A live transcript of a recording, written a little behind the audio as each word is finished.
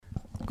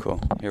Cool.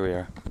 Here we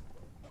are.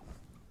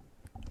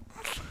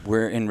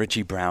 We're in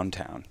Richie Brown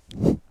Town.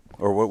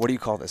 Or what do you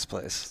call this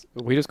place?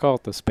 We just call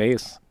it the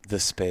Space. The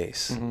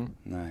Space. Mm-hmm.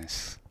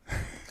 Nice.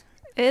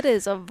 It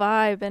is a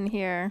vibe in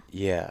here.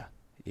 Yeah.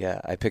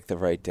 I picked the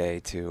right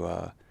day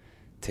to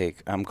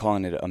I'm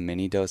calling it a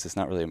mini dose. It's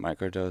not really a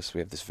microdose.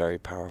 We have this very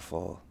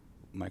powerful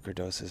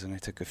microdoses, and I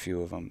took a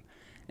few of them.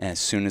 And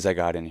as soon as I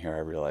got in here, I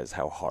realized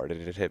how hard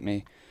it had hit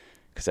me,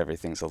 because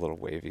everything's a little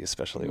wavy,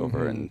 especially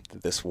over in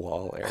this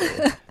wall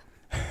area.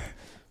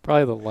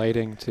 Probably the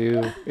lighting,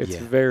 too. It's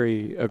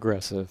very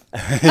aggressive.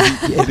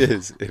 It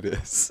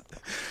is.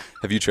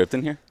 Have you tripped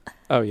in here?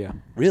 Oh, yeah.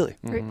 Really?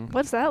 Mm-hmm.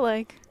 What's that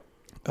like?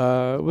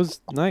 It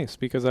was nice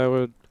because I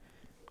would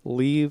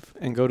leave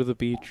and go to the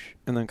beach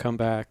and then come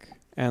back.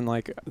 And,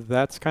 like,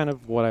 that's kind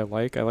of what I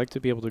like. I like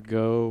to be able to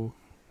go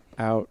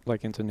out,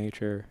 like, into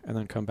nature and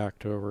then come back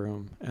to a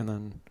room and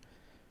then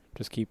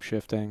just keep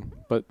shifting.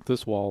 But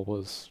this wall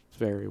was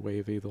very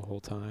wavy the whole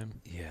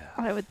time. Yeah.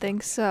 I would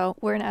think so.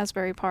 We're in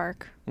Asbury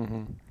Park.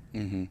 Mm-hmm.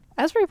 Mm-hmm.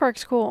 Asbury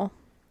Park's cool.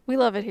 We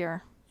love it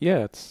here. Yeah,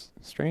 it's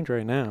strange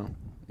right now.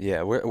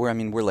 Yeah,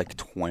 we're like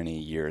 20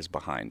 years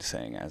behind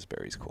saying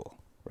Asbury's cool,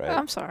 right?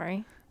 I'm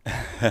sorry.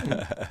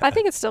 I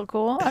think it's still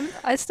cool.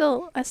 I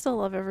still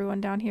love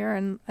everyone down here,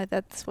 and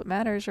that's what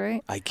matters,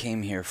 right? I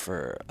came here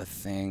for a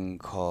thing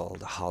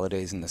called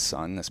Holidays in the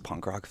Sun, this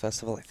punk rock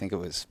festival. I think it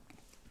was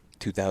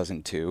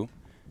 2002.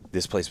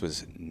 This place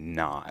was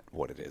not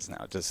what it is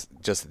now.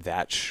 Just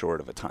that short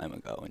of a time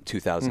ago. In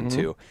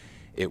 2002,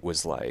 it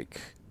was like,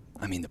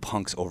 I mean, the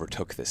punks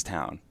overtook this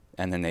town,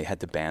 and then they had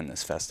to ban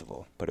this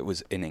festival. But it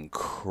was an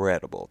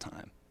incredible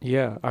time.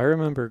 Yeah, I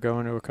remember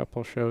going to a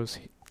couple shows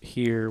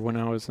here when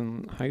I was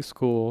in high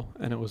school,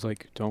 and it was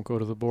like, don't go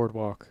to the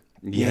boardwalk.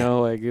 You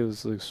know, like it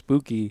was like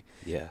spooky.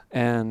 Yeah.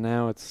 And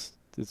now it's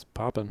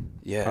popping.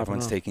 Yeah, popping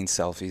everyone's off. taking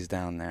selfies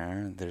down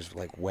there. There's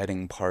like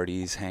wedding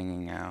parties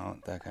hanging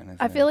out, that kind of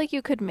thing. I feel like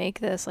you could make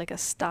this like a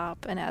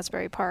stop in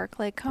Asbury Park.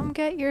 Like, come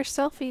get your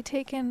selfie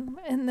taken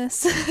in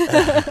this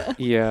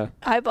Yeah.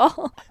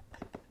 eyeball.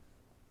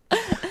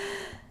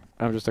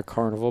 I'm just a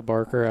carnival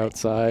barker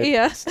outside.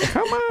 Yes.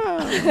 Come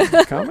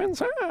on, come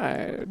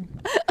inside.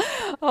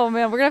 Oh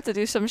man, we're gonna have to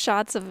do some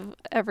shots of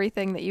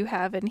everything that you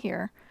have in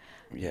here.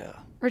 Yeah.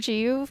 Richie,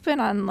 you've been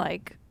on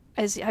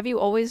have you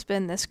always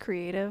been this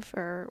creative,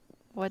 or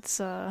what's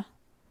I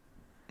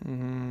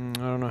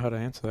don't know how to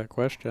answer that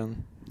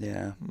question.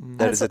 Yeah.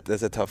 That's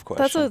That's a tough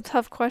question. That's a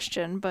tough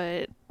question,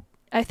 but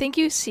I think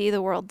you see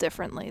the world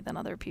differently than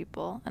other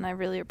people, and I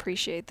really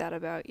appreciate that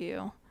about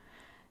you.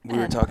 We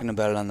were talking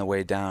about it on the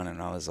way down,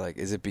 and I was like,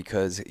 is it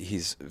because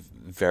he's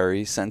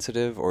very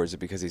sensitive, or is it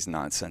because he's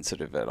not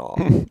sensitive at all?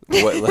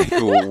 Where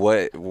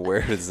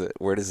does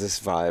this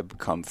vibe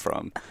come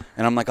from?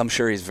 And I'm like, I'm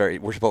sure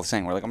we're both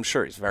saying, I'm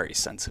sure he's a very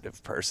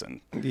sensitive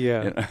person.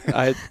 Yeah. You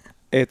know?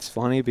 It's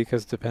funny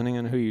because depending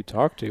on who you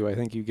talk to, I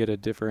think you get a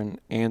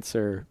different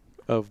answer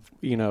of,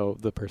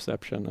 the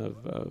perception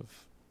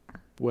of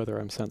whether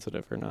I'm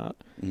sensitive or not.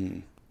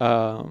 Mm.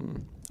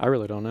 I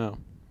really don't know.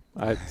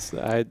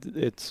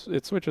 It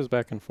switches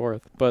back and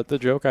forth. But the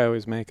joke I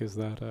always make is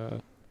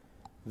that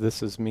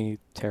this is me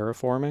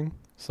terraforming.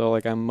 So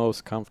like I'm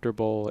most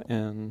comfortable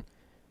in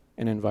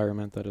an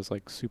environment that is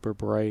like super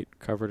bright,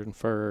 covered in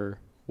fur,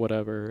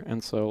 whatever.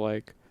 And so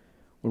like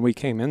when we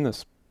came in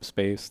this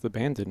space, the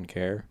band didn't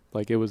care.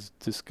 Like it was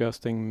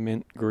disgusting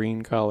mint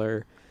green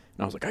color.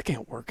 And I was like, I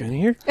can't work in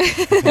here.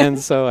 And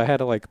so I had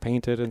to like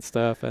paint it and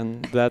stuff.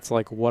 And that's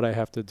like what I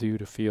have to do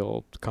to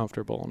feel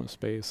comfortable in a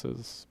space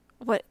is.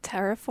 What,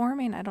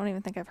 terraforming? I don't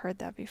even think I've heard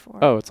that before.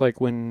 Oh, it's like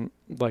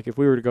if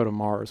we were to go to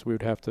Mars, we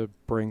would have to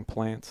bring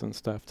plants and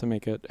stuff to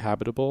make it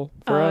habitable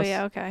for us. Oh,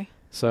 yeah, okay.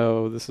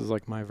 So this is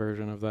like my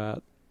version of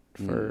that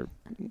for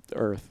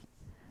Earth.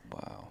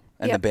 Wow.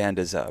 And the band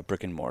is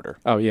Brick and Mortar.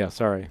 Oh, yeah,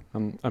 sorry.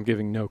 I'm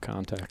giving no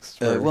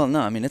context. Well, no,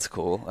 I mean, it's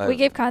cool. We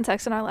gave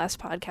context in our last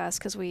podcast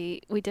because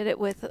we did it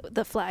with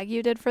the flag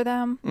you did for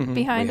them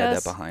behind us. We had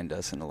that behind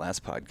us in the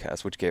last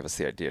podcast, which gave us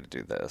the idea to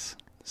do this.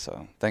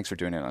 So thanks for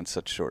doing it on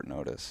such short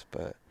notice.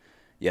 But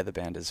yeah, the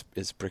band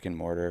is Brick and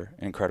Mortar.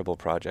 Incredible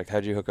project.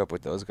 How'd you hook up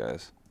with those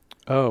guys?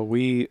 Oh,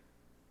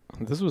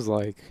 this was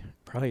like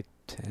probably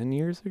 10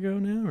 years ago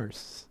now, or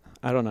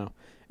I don't know.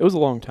 It was a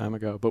long time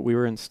ago, but we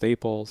were in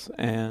Staples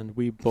and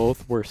we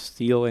both were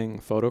stealing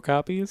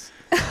photocopies.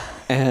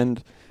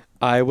 And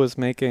I was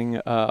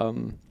making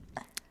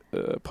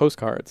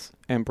postcards,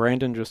 and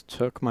Brandon just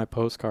took my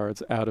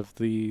postcards out of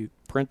the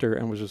printer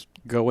and was just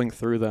going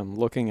through them,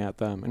 looking at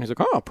them. And he's like,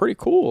 oh, pretty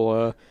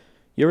cool.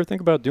 You ever think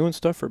about doing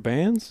stuff for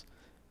bands?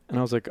 And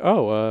I was like,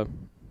 oh,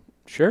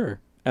 sure.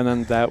 And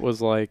then that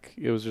was like,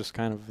 it was just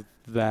kind of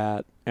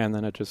that. And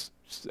then it just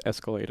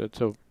escalated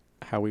to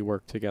how we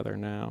work together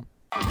now.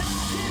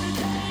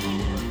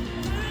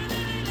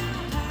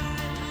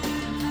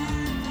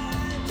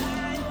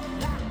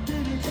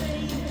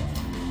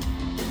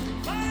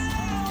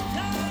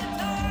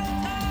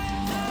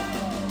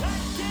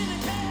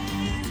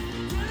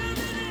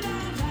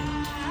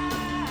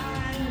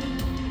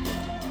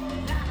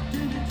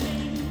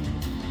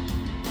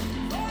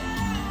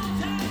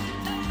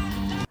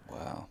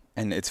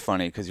 And it's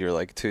funny because you're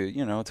like, to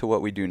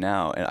what we do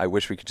now. And I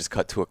wish we could just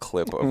cut to a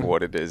clip of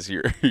what it is.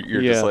 You're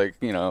just like,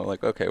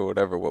 like, okay,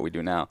 whatever, what we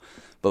do now.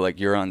 But like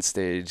you're on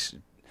stage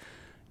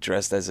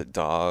dressed as a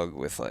dog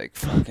with like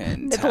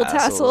fucking nipple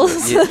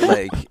tassels.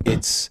 Like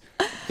it's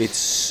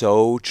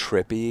so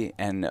trippy.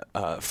 And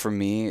for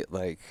me,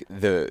 like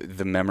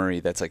the memory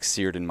that's like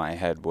seared in my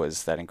head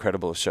was that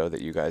incredible show that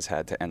you guys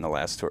had to end the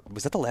last tour.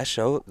 Was that the last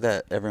show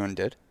that everyone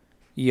did?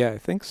 Yeah, I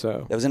think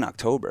so. That was in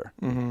October.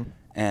 Mm-hmm.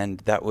 And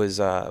that was,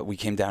 we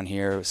came down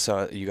here,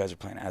 saw you guys were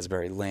playing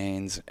Asbury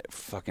Lanes,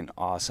 fucking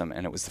awesome.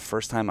 And it was the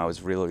first time I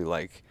was really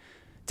like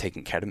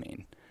taking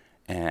ketamine.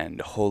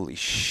 And holy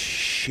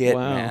shit,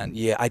 wow. man.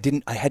 Yeah,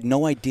 I had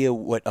no idea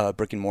what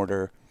Brick and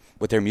Mortar,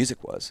 what their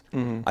music was.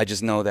 Mm-hmm. I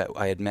just know that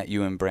I had met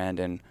you and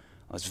Brandon.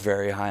 I was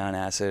very high on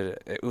acid.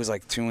 It was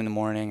like 2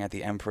 a.m. at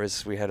the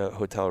Empress. We had a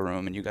hotel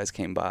room and you guys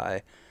came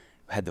by,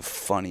 had the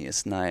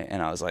funniest night.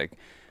 And I was like,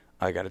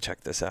 I got to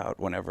check this out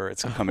whenever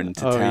it's coming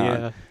into town.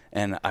 Yeah.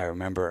 And I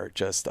remember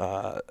just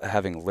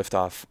having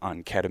liftoff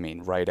on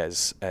ketamine right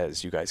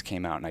as you guys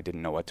came out, and I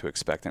didn't know what to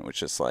expect. And it was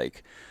just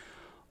like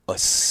a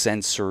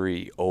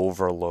sensory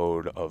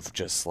overload of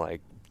just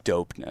like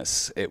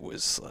dopeness. It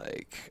was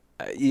like,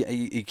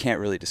 you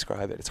can't really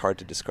describe it. It's hard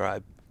to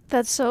describe.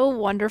 That's so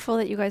wonderful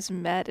that you guys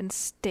met in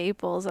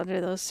Staples under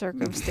those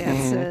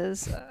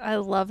circumstances. I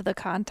love the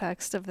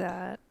context of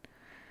that.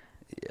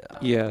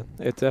 Yeah,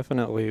 it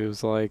definitely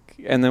was like,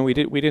 and then we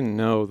didn't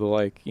know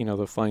the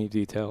the funny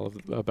detail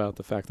about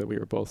the fact that we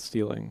were both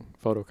stealing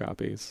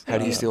photocopies. How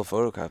do you steal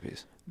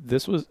photocopies?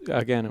 This was,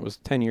 again, it was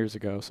 10 years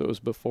ago, so it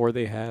was before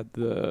they had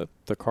the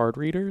card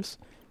readers.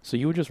 So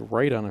you would just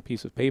write on a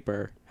piece of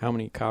paper how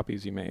many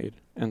copies you made.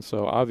 And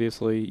so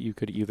obviously you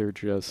could either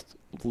just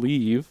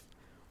leave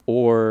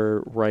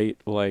or write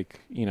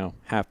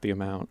half the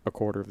amount, a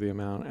quarter of the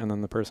amount, and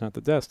then the person at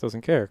the desk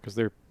doesn't care because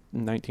they're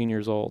 19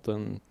 years old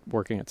and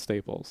working at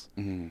Staples.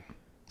 Mm-hmm.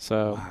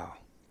 So wow.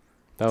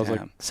 that was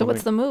Damn. So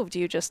what's the move? Do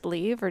you just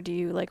leave or do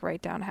you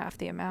write down half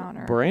the amount?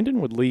 Or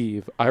Brandon would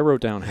leave. I wrote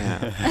down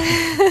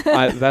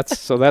half.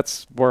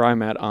 That's where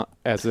I'm at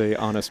as a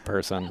honest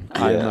person.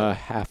 Yeah. I'm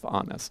half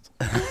honest.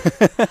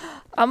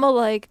 I'm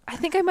I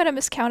think I might have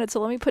miscounted,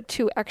 so let me put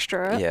 2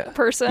 extra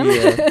person.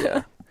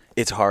 Yeah.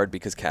 It's hard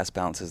because Cass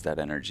balances that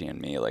energy in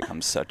me. Like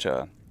I'm such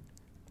a,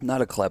 not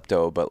a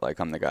klepto, but like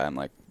I'm the guy, I'm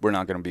like, we're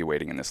not going to be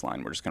waiting in this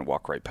line. We're just going to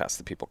walk right past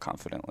the people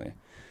confidently.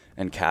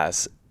 And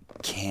Cass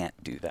can't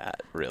do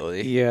that,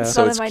 really. Yeah. It's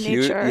so not it's in my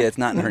cute. nature. Yeah, it's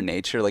not in her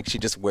nature. Like she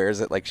just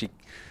wears it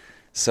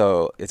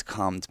so it's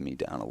calmed me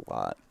down a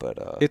lot.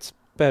 But it's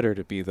better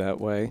to be that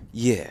way.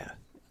 Yeah.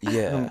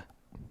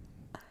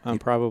 I'm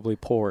probably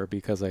poor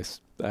because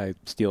I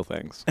steal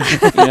things.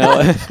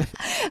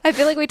 I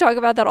feel like we talk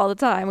about that all the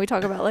time. We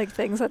talk about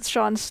things that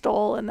Sean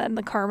stole and then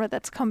the karma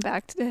that's come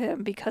back to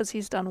him because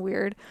he's done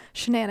weird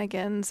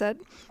shenanigans at,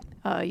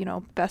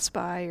 Best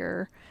Buy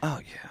or oh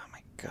yeah, my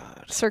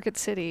God, Circuit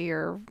City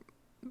or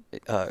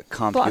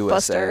Comp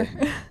Blockbuster.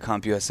 USA.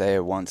 Comp USA. I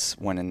once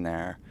went in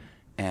there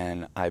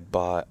and I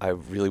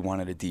really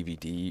wanted a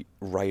DVD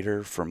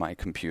writer for my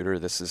computer.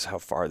 This is how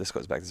far this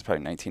goes back. This is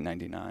probably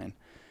 1999.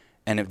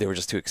 And they were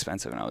just too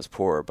expensive, and I was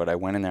poor. But I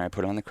went in there, I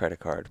put it on the credit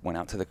card, went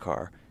out to the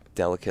car,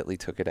 delicately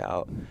took it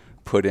out,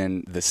 put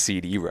in the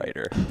CD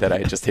writer that I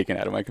had just taken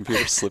out of my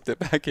computer, slipped it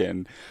back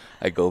in.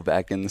 I go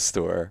back in the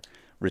store,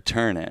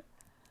 return it,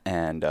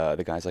 and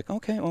the guy's like,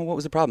 okay, well, what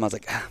was the problem? I was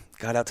like,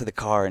 got out to the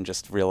car and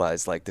just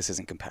realized, this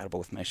isn't compatible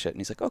with my shit. And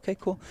he's like, okay,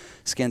 cool.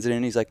 Scans it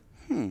in, he's like,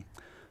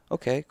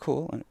 okay,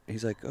 cool. And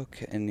he's like,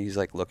 okay. And he's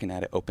looking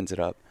at it, opens it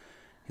up.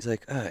 He's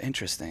like,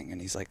 interesting.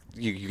 And he's like,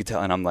 you could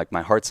tell. And I'm like,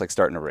 my heart's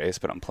starting to race,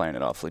 but I'm playing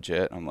it off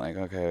legit. I'm like,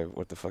 okay,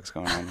 what the fuck's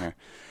going on here?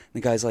 And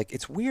the guy's like,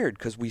 it's weird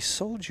because we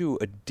sold you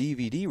a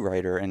DVD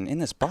writer and in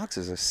this box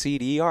is a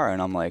CDR. And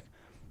I'm like,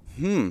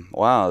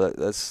 wow,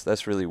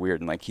 that's really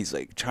weird. And he's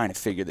trying to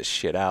figure this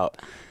shit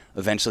out.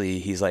 Eventually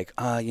he's like,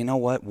 you know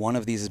what? One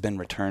of these has been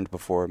returned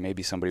before.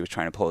 Maybe somebody was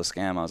trying to pull a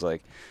scam. I was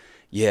like,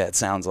 yeah, it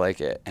sounds like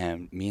it.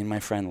 And me and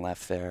my friend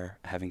left there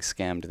having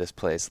scammed this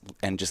place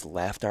and just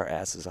laughed our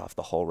asses off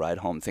the whole ride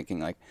home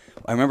thinking I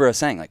remember us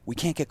saying we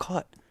can't get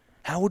caught.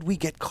 How would we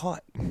get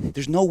caught?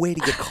 There's no way to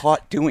get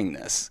caught doing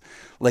this.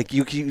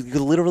 You could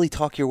literally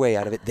talk your way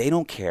out of it. They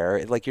don't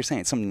care. Like you're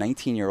saying, some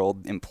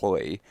 19-year-old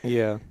employee.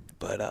 Yeah.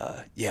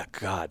 But yeah,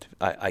 God,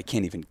 I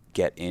can't even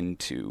get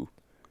into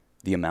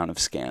the amount of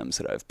scams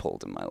that I've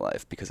pulled in my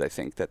life because I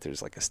think that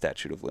there's a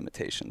statute of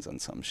limitations on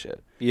some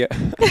shit. Yeah.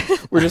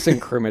 We're just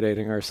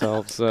incriminating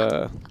ourselves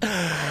on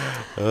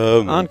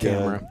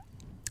camera.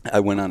 I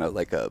went on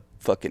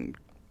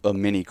a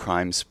mini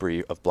crime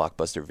spree of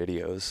Blockbuster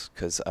videos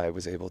because I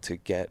was able to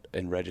get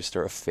and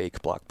register a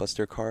fake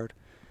Blockbuster card.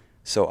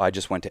 So I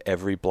just went to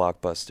every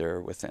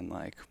Blockbuster within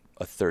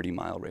a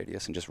 30-mile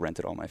radius and just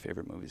rented all my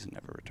favorite movies and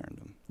never returned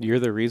them. You're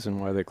the reason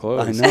why they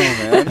closed. I know,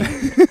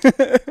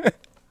 man.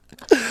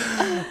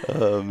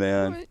 Oh,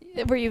 man.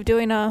 Were you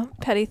doing a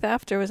petty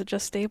theft or was it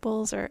just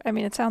Staples? Or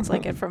it sounds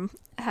like it from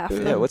half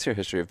of What's your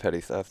history of petty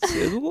theft?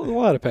 A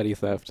lot of petty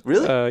theft.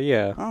 Really?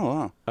 Yeah.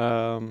 Oh,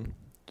 wow.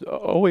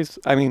 always,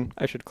 I mean,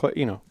 I should,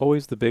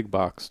 always the big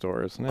box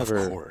stores, never,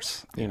 Of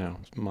course.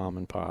 mom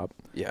and pop.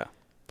 Yeah.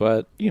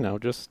 But,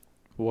 just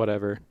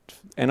whatever.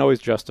 And always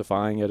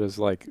justifying it as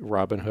like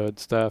Robin Hood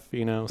stuff,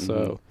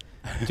 so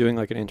doing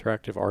like an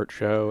interactive art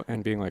show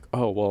and being like,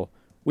 oh, well,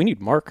 we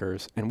need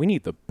markers and we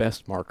need the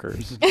best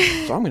markers.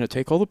 So I'm going to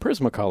take all the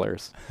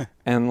Prismacolors.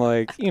 And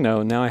like,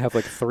 now I have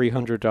like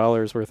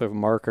 $300 worth of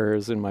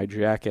markers in my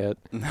jacket.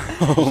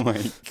 Oh my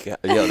God.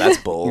 Yeah, that's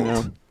bold. You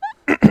know?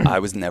 I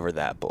was never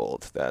that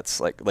bold.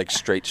 That's like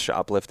straight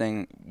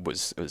shoplifting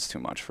was too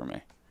much for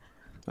me.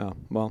 Oh,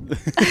 well.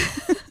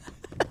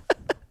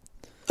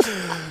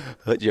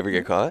 Did you ever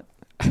get caught?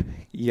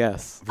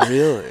 Yes.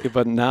 Really?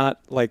 But not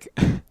like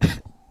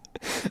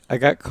I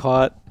got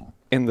caught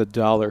in the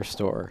dollar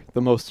store,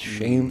 the most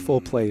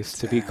shameful place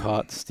to be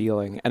caught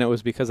stealing, and it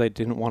was because I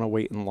didn't want to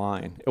wait in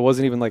line. It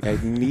wasn't even like I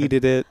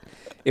needed it.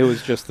 It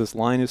was just this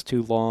line is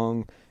too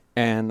long,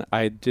 and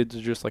I did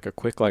just like a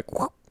quick like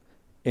whoop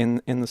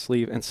in the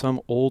sleeve, and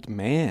some old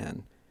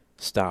man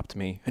stopped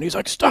me, and he's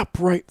like, "Stop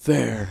right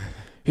there."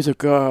 He's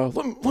like,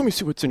 let me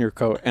see what's in your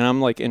coat. And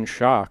I'm like in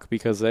shock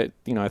because I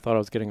thought I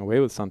was getting away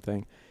with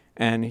something.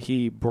 And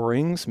he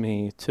brings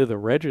me to the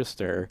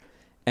register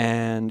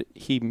and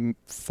he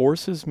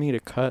forces me to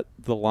cut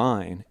the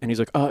line. And he's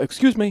like,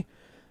 excuse me,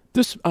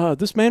 this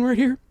man right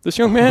here, this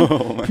young man,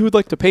 he would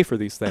like to pay for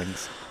these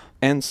things.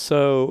 And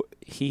so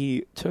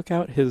he took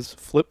out his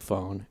flip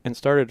phone and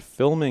started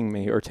filming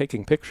me or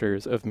taking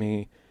pictures of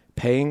me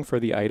paying for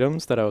the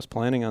items that I was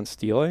planning on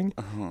stealing,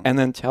 and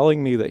then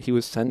telling me that he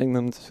was sending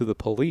them to the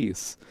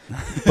police.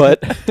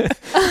 But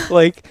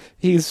like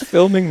he's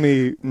filming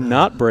me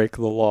not break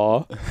the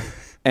law,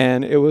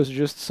 and it was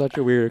just such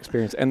a weird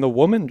experience. And the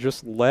woman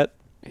just let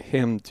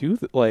him do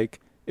like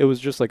it was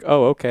just like,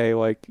 oh, okay,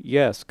 like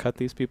yes, cut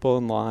these people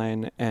in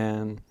line.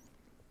 And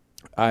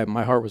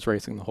my heart was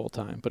racing the whole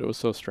time, but it was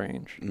so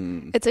strange.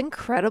 It's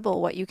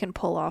incredible what you can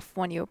pull off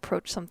when you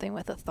approach something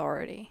with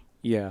authority.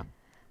 Yeah.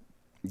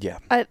 Yeah.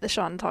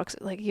 Sean talks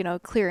like,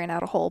 clearing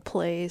out a whole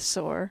place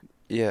or.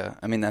 Yeah.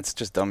 I mean, that's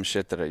just dumb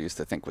shit that I used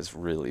to think was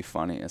really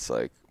funny. It's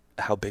like,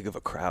 how big of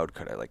a crowd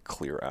could I like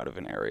clear out of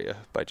an area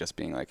by just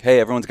being like, hey,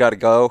 everyone's got to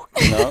go.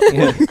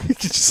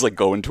 Just like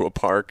go into a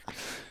park.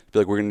 Be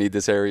like, we're going to need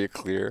this area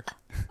clear.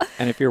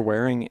 And if you're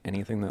wearing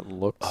anything that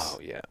looks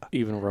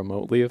even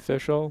remotely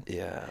official.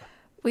 Yeah.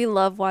 We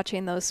love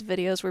watching those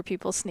videos where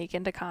people sneak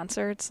into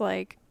concerts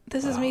like,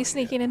 this is me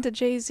sneaking into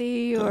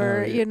Jay-Z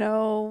or,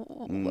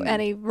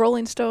 any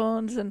Rolling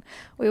Stones. And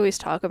we always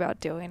talk about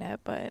doing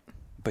it, but.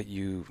 But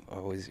you're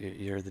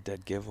the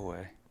dead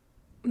giveaway.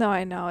 No,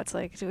 I know. It's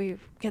like, do we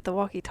get the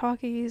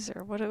walkie-talkies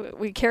or what?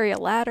 We carry a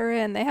ladder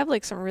in. They have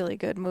like some really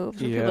good moves.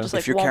 Where people just,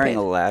 like, if you're carrying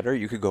a ladder,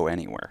 you could go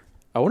anywhere.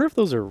 I wonder if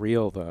those are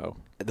real, though.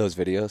 Those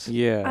videos?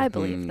 Yeah. I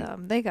believe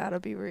them. They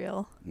gotta be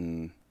real.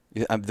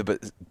 Yeah,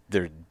 but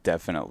there are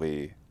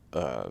definitely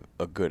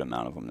a good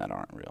amount of them that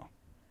aren't real.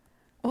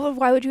 Well,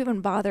 why would you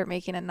even bother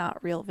making a not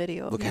real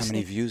video? Look how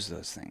many views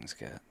those things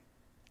get.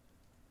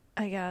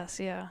 I guess,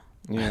 yeah.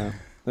 Yeah.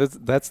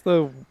 That's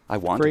the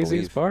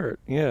craziest part.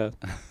 Yeah.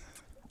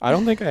 I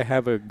don't think I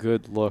have a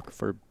good look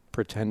for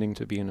pretending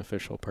to be an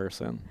official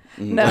person.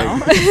 No.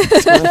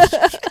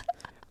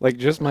 Like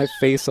just my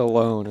face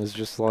alone is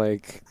just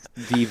like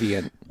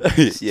deviant.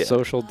 Yeah.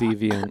 Social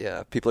deviant.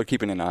 Yeah. People are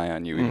keeping an eye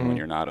on you even when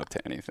you're not up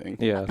to anything.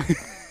 Yeah.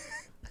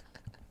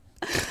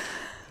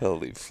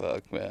 Holy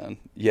fuck, man.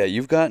 Yeah,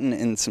 you've gotten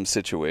in some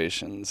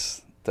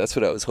situations. That's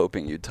what I was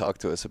hoping you'd talk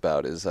to us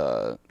about is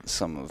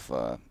some of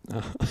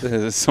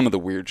the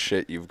weird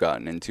shit you've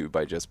gotten into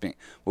by just being...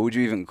 What would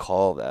you even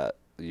call that?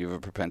 You have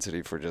a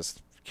propensity for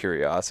just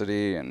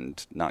curiosity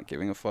and not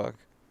giving a fuck?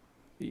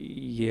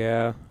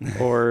 Yeah.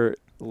 Or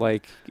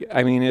like,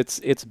 I mean,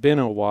 it's been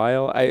a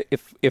while.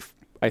 If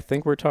I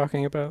think we're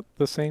talking about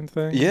the same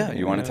thing. Yeah,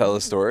 you want to tell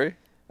a story?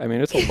 I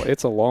mean,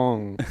 it's a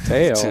long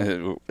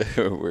tale.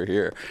 We're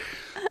here.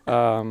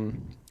 All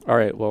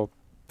right. Well,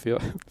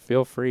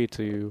 feel free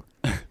to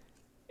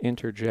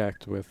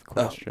interject with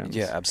questions.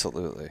 Yeah,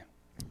 absolutely.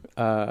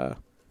 Yeah.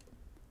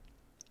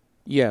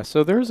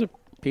 So there was a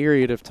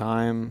period of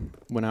time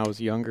when I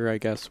was younger, I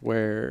guess,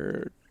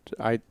 where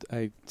I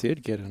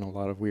did get in a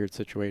lot of weird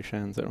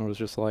situations, and it was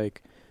just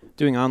like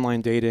doing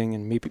online dating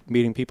and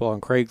meeting people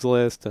on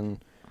Craigslist and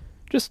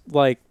just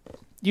like,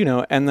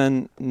 and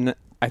then.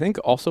 I think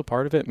also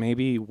part of it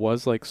maybe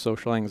was like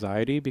social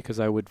anxiety because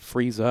I would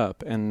freeze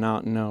up and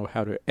not know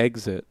how to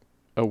exit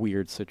a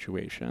weird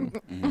situation.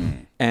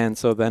 And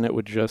so then it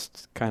would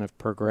just kind of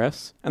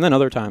progress. And then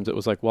other times it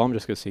was like, well, I'm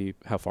just going to see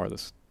how far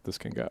this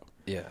can go.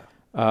 Yeah.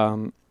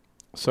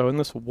 So in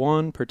this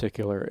one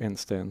particular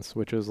instance,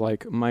 which is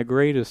like my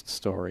greatest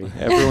story,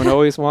 everyone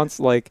always wants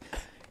like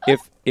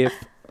if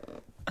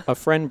a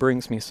friend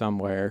brings me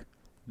somewhere,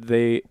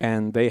 they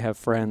have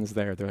friends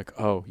there. They're like,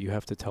 oh, you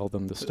have to tell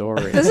them the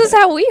story. This is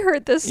how we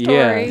heard this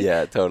story.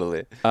 Yeah,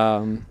 totally.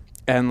 And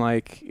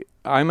like,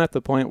 I'm at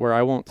the point where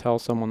I won't tell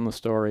someone the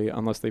story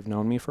unless they've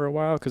known me for a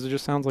while, because it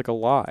just sounds like a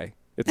lie.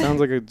 It sounds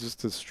like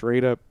just a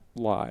straight up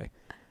lie.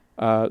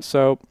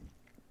 So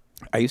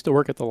I used to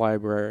work at the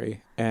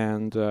library,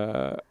 and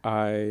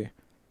I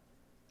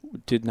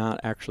did not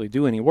actually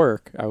do any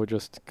work. I would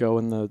just go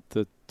in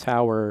the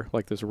tower,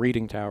 like this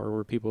reading tower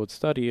where people would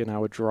study, and I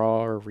would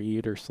draw or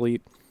read or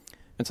sleep.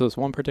 And so this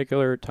one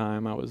particular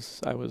time I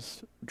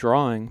was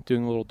drawing,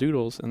 doing little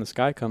doodles, and this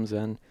guy comes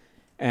in,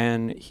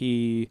 and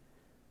he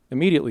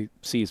immediately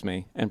sees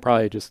me and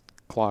probably just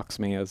clocks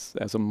me as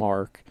a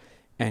mark.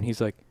 And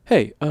he's like,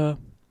 "Hey,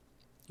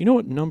 you know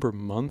what number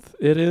month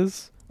it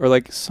is?" Or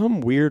like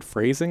some weird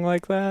phrasing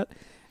like that.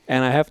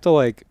 And I have to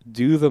like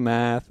do the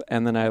math,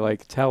 and then I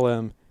like tell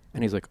him,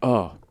 and he's like,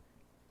 "Oh."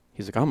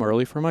 He's like, "I'm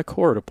early for my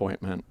court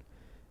appointment."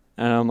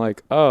 And I'm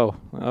like, oh,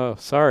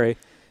 sorry.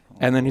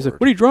 And then he's like,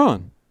 "What are you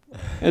drawing?"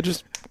 And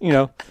just,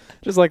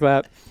 just like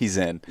that. He's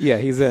in. Yeah,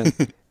 he's in.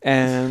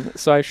 And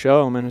so I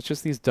show him, and it's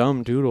just these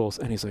dumb doodles.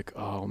 And he's like,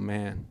 "Oh,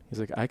 man." He's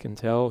like, "I can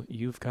tell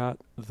you've got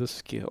the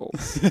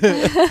skills."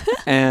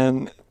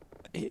 And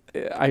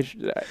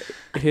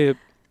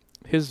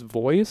his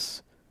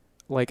voice,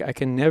 like, I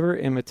can never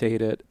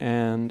imitate it.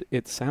 And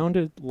it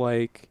sounded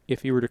like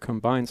if you were to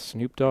combine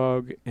Snoop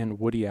Dogg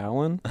and Woody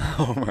Allen.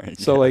 Oh, my God.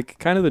 So, like,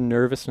 kind of the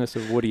nervousness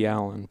of Woody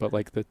Allen, but,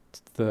 like,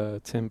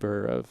 the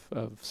timbre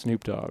of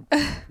Snoop Dogg.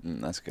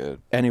 That's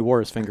good. And he wore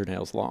his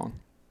fingernails long.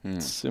 Mm.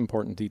 It's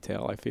important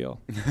detail, I feel.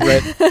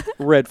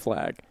 Red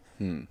flag.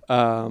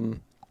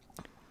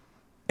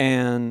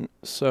 And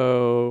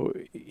so,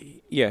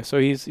 yeah, so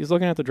he's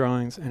looking at the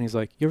drawings, and he's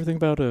like, "You ever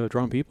think about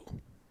drawing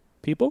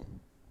people?"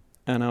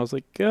 And I was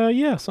like,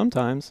 "Yeah,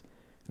 sometimes."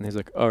 And he's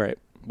like, "All right,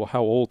 well,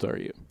 how old are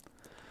you?"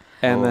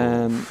 And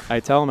then I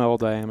tell him how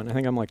old I am, and I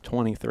think I'm like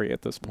 23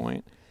 at this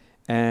point.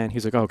 And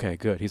he's like, "Okay,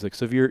 good." He's like,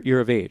 "So you're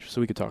of age,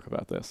 so we could talk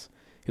about this."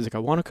 He's like, "I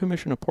want to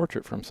commission a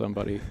portrait from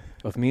somebody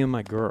of me and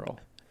my girl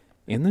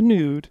in the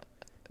nude.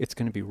 It's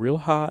going to be real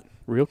hot,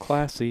 real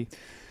classy.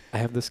 I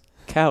have this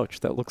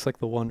couch that looks like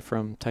the one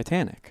from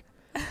Titanic.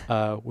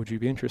 Would you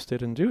be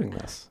interested in doing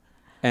this?"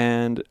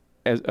 And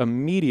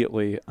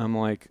immediately I'm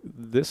like,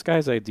 this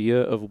guy's idea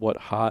of what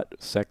hot,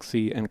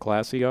 sexy, and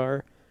classy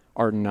are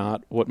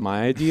not what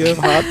my idea of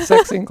hot,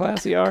 sexy, and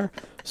classy are.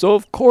 So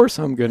of course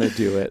I'm going to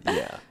do it.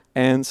 Yeah.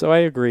 And so I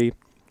agree,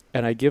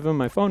 and I give him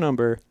my phone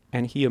number,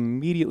 and he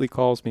immediately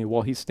calls me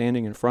while he's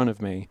standing in front of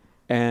me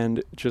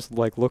and just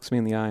like looks me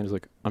in the eye and is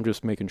like, "I'm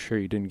just making sure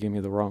you didn't give me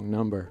the wrong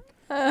number."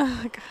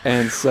 Oh, God.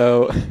 And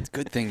so It's a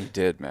good thing you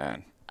did,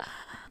 man.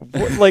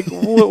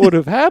 what would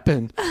have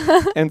happened?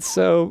 And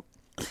so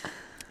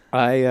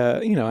I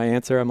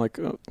answer. I'm like,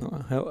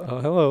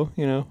 hello,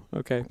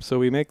 okay. So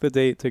we make the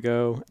date to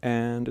go,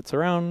 and it's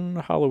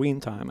around Halloween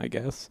time, I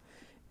guess.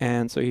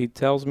 And so he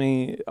tells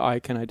me I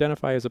can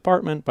identify his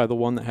apartment by the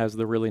one that has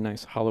the really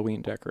nice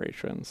Halloween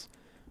decorations.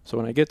 So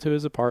when I get to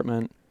his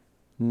apartment,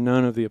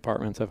 none of the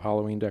apartments have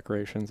Halloween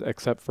decorations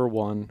except for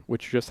one,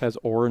 which just has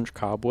orange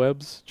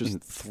cobwebs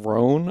just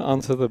thrown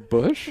onto the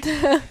bush.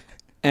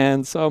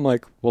 And so I'm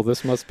like, well,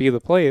 this must be the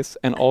place.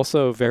 And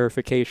also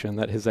verification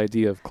that his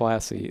idea of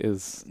classy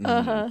is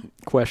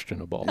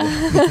questionable.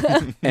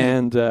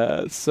 And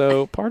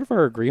so part of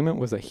our agreement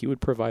was that he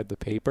would provide the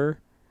paper.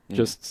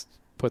 Just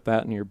put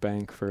that in your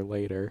bank for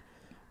later.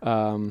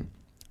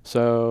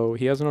 So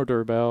he has no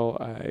doorbell.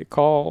 I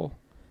call,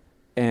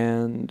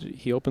 and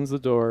he opens the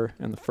door.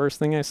 And the first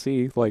thing I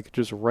see, like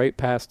just right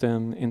past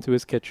him into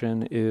his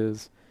kitchen,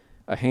 is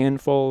a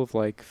handful of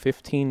like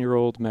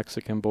 15-year-old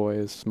Mexican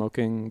boys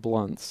smoking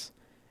blunts.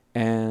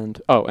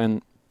 And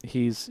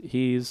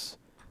he's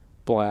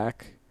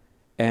black,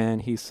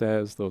 and he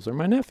says, "Those are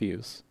my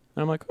nephews."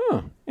 And I'm like,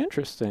 "Oh,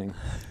 interesting.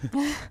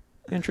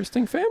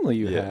 Interesting family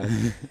you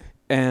have."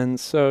 And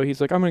so he's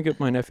like, "I'm going to get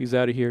my nephews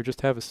out of here.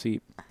 Just have a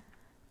seat."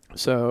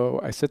 So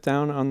I sit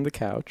down on the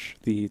couch,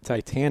 the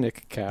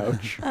Titanic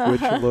couch,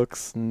 which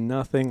looks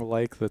nothing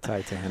like the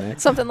Titanic.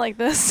 Something like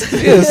this.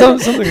 Yeah,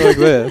 something like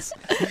this.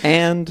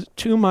 And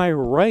to my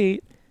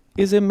right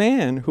is a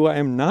man who I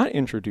am not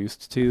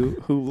introduced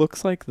to, who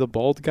looks like the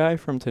bald guy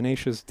from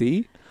Tenacious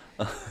D.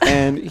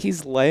 And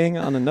he's laying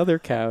on another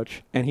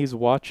couch, and he's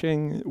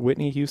watching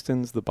Whitney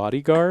Houston's The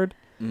Bodyguard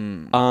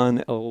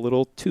on a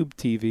little tube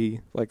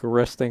TV, like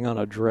resting on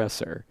a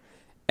dresser.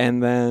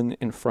 And then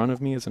in front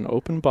of me is an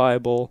open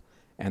Bible,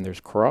 and there's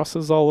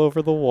crosses all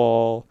over the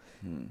wall.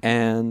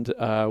 And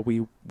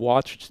we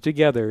watched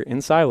together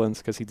in silence,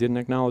 because he didn't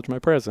acknowledge my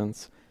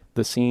presence,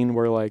 the scene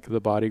where like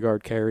the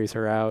bodyguard carries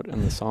her out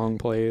and the song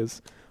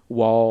plays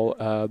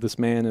while this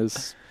man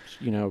is,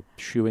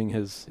 shooing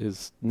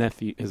his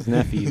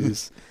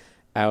nephews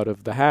out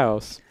of the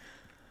house.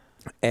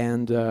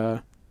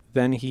 And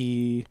then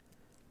he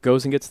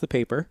goes and gets the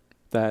paper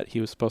that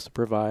he was supposed to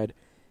provide.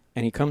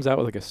 And he comes out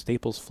with like a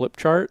Staples flip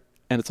chart,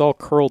 and it's all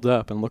curled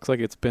up and looks like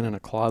it's been in a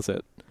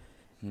closet.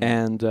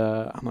 And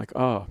I'm like,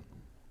 oh,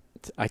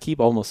 I keep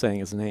almost saying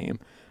his name.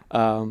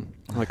 I'm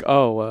like,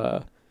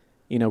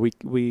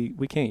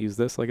 we can't use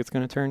this. Like, it's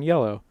going to turn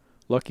yellow.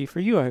 Lucky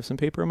for you, I have some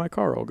paper in my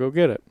car. I'll go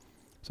get it.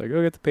 So I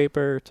go get the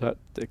paper to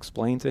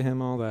explain to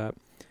him all that.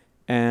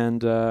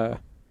 And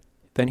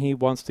then he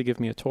wants to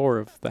give me a tour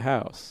of the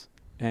house.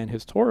 And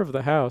his tour of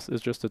the house is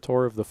just a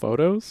tour of the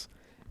photos.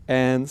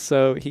 And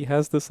so he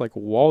has this like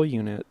wall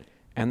unit,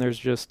 and there's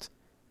just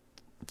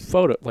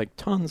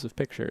tons of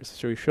pictures.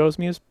 So he shows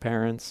me his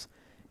parents,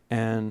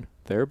 and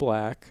they're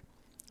black.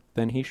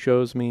 Then he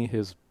shows me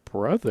his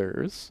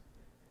brothers,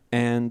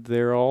 and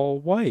they're all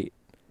white.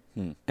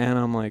 And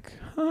I'm like,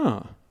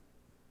 huh.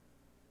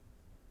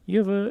 You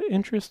have an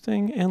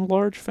interesting and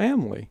large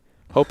family.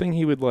 Hoping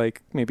he would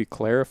like maybe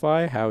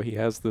clarify how he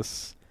has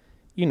this,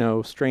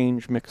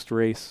 strange mixed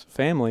race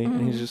family.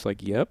 And he's just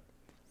like, yep.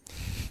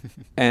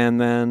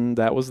 And then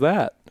that was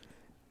that.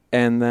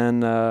 And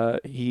then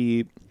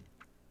he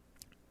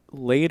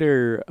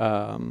later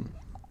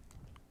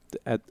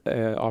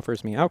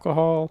offers me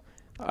alcohol.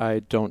 I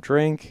don't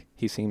drink.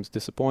 He seems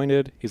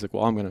disappointed. He's like,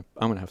 well, I'm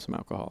gonna have some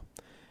alcohol.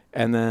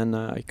 And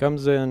then he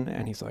comes in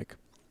and he's like,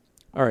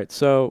 all right,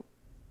 so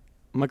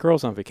my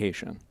girl's on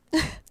vacation,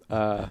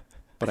 but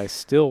I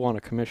still want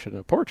to commission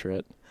a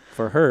portrait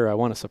for her. I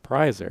want to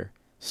surprise her.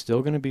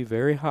 Still going to be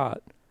very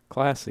hot,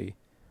 classy.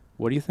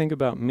 What do you think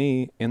about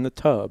me in the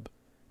tub?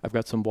 I've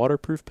got some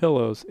waterproof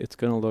pillows. It's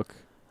going to look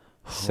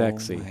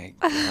sexy.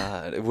 Oh my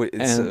God.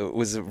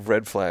 Was it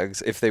red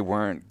flags? If they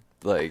weren't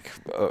like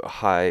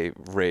high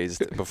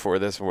raised before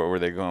this, what were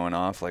they going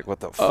off? Like, what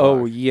the fuck?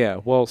 Oh, yeah.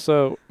 Well,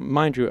 so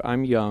mind you,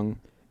 I'm young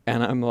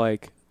and I'm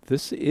like,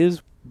 this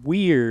is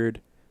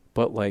weird,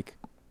 but like,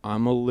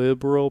 I'm a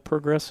liberal,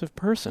 progressive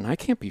person. I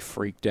can't be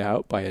freaked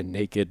out by a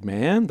naked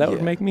man. That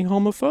would make me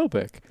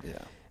homophobic. Yeah.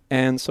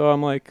 And so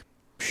I'm like,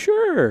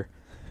 sure.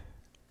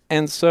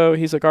 And so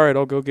he's like, all right,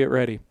 I'll go get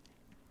ready.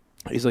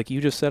 He's like,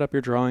 you just set up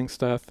your drawing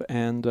stuff,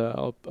 and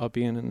I'll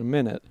be in a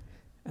minute.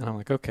 And I'm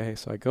like, okay.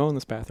 So I go in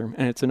this bathroom,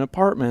 and it's an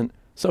apartment,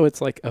 so it's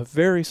like a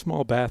very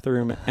small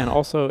bathroom. And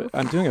also,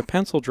 I'm doing a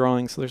pencil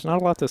drawing, so there's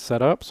not a lot to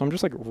set up. So I'm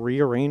just like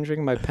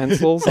rearranging my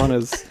pencils on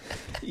his,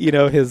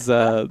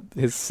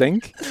 his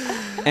sink.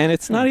 And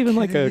it's not even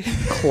like a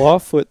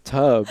clawfoot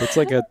tub. It's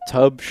like a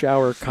tub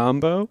shower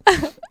combo.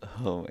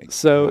 Oh my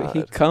So God.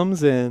 he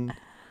comes in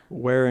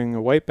wearing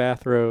a white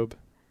bathrobe,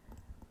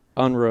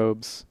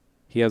 unrobes.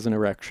 He has an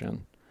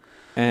erection.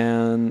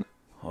 And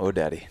Oh,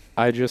 daddy.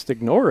 I just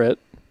ignore it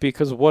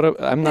because I'm not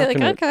You're like,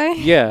 going to. okay.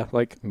 Yeah,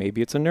 like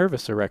maybe it's a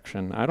nervous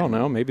erection. I don't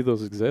know. Maybe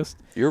those exist.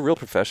 You're a real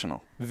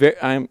professional.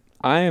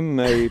 I'm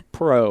a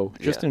pro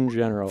just Yeah. in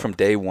general. From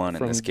day one in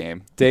From this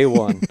game. Day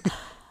one.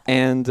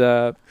 And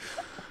so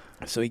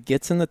he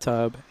gets in the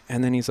tub,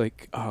 and then he's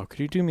like, oh, could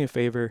you do me a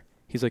favor?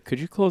 He's like, could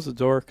you close the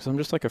door? Because I'm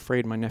just like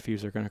afraid my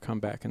nephews are going to come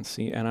back and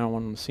see, and I don't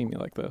want them to see me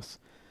like this.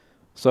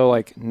 So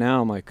like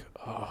now I'm like,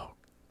 oh,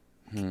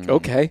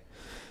 okay.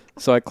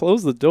 So I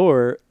close the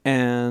door,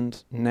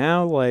 and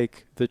now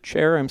like the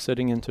chair I'm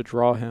sitting in to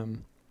draw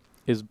him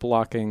is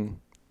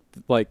blocking,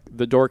 like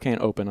the door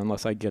can't open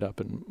unless I get up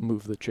and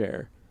move the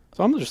chair.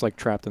 So I'm just like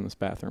trapped in this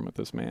bathroom with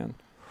this man.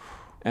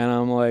 And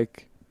I'm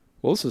like,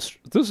 well, this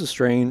is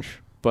strange,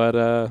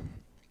 but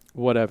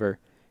whatever.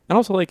 And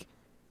also like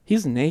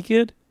he's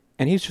naked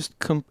and he's just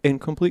in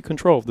complete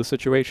control of the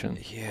situation.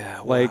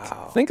 Yeah, Like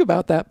wow. think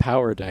about that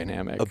power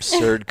dynamic.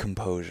 Absurd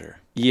composure.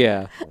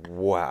 Yeah.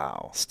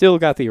 Wow. Still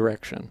got the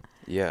erection.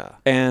 Yeah.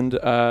 And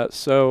and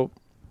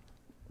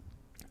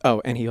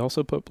he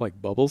also put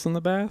like bubbles in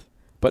the bath,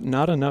 but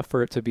not enough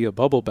for it to be a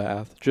bubble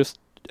bath, just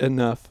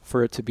enough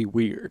for it to be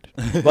weird.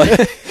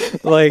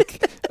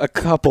 like a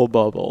couple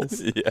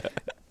bubbles. Yeah.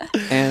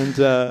 And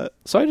so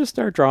I just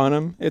start drawing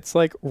him. It's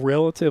like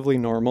relatively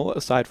normal,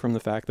 aside from the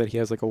fact that he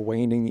has like a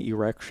waning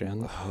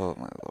erection. Oh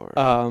my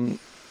Lord.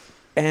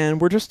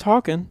 And we're just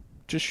talking,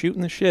 just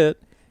shooting the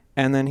shit.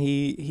 And then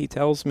he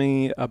tells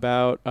me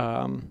about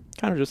kind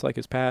of just like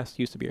his past.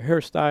 He used to be a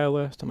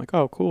hairstylist. I'm like,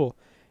 oh, cool.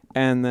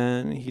 And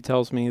then he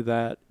tells me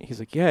that he's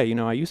like, yeah,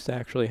 I used to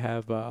actually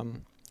have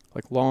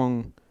like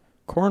long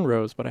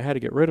cornrows, but I had to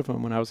get rid of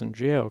them when I was in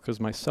jail because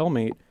my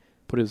cellmate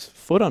put his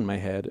foot on my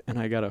head and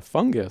I got a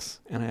fungus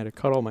and I had to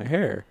cut all my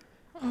hair.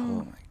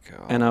 Oh my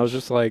God. And I was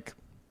just like,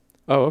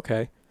 oh,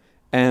 okay.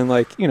 And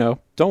like,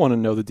 don't want to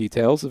know the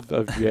details of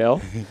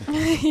jail.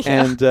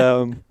 And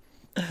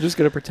just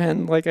going to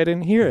pretend like I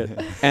didn't hear it.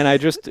 And I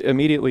just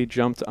immediately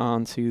jumped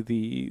onto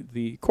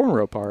the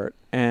cornrow part.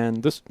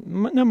 And this,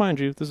 now mind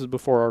you, this is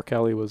before R.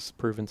 Kelly was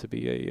proven to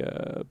be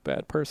a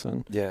bad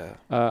person. Yeah.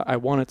 I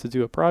wanted to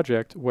do a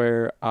project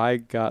where I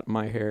got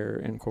my hair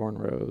in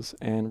cornrows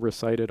and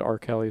recited R.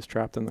 Kelly's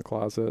Trapped in the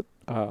Closet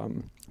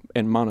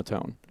in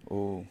monotone.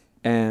 Ooh.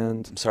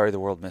 And I'm sorry the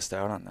world missed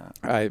out on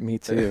that. me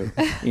too.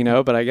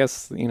 But I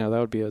guess, that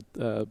would be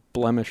a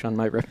blemish on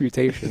my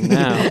reputation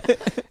now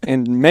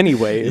in many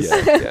ways.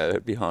 Yeah,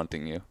 it'd be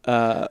haunting you.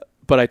 But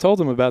I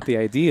told him about the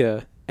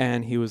idea,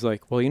 and he was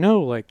like,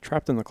 well, like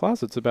Trapped in the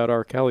Closet's about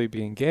R. Kelly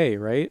being gay,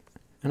 right?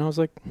 And I was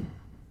like,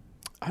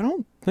 I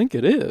don't think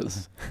it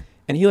is.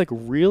 And he like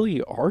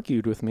really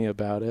argued with me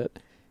about it.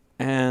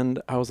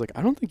 And I was like,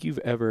 I don't think you've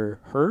ever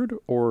heard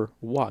or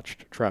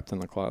watched Trapped in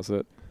the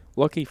Closet.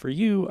 Lucky for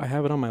you, I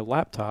have it on my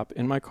laptop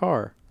in my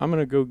car. I'm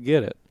going to go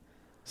get it.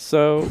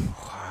 So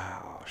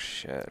Wow,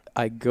 shit.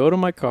 I go to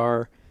my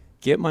car,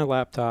 get my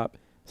laptop,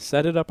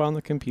 set it up on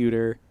the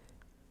computer,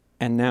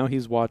 and now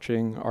he's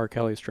watching R.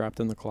 Kelly's Trapped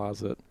in the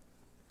Closet.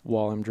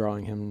 while I'm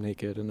drawing him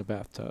naked in a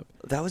bathtub.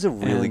 That was a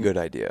really And- good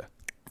idea.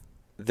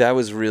 That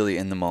was really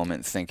in the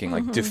moment thinking,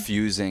 like Mhm.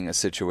 diffusing a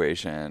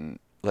situation,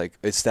 like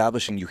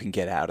establishing you can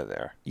get out of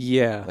there.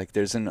 Yeah. Like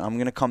I'm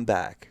going to come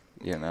back,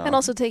 you know? And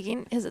also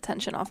taking his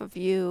attention off of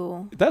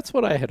you. That's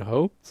what I had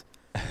hoped.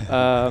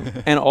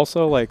 And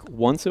also, like,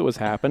 once it was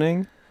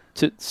happening,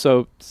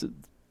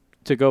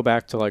 to go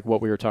back to, like,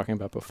 what we were talking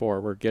about before,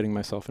 we're getting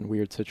myself in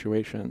weird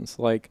situations.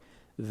 Like,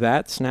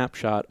 that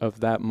snapshot of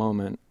that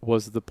moment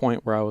was the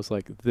point where I was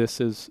like, this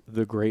is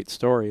the great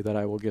story that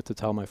I will get to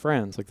tell my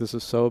friends. Like, this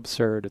is so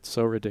absurd. It's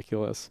so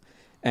ridiculous.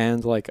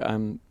 And, like,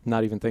 I'm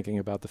not even thinking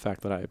about the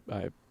fact that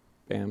I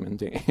am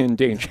in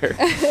danger.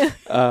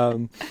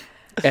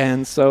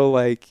 And so,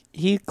 like,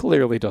 he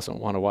clearly doesn't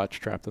want to watch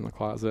Trapped in the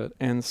Closet.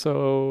 And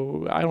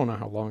so I don't know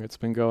how long it's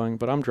been going,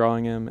 but I'm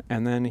drawing him.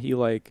 And then he,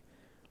 like,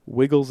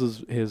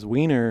 wiggles his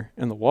wiener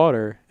in the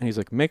water. And he's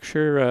like, make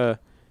sure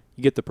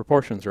you get the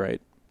proportions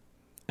right.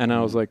 And I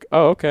was like,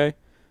 oh, okay.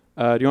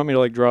 Do you want me to,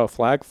 like, draw a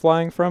flag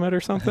flying from it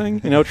or something?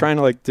 You know, trying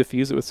to, like,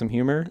 diffuse it with some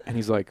humor. And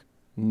he's like,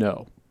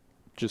 no.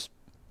 Just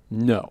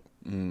no.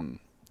 Mm.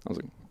 I was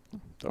like,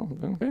 oh,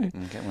 okay.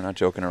 Okay, we're not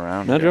joking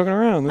around. Not here. joking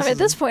around. I mean, at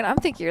this point, I'm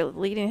thinking you're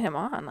leading him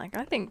on. Like,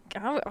 I think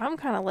I'm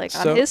kind of like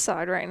So- on his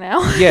side right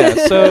now. Yeah,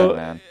 Yeah, so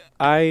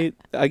man.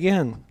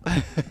 again,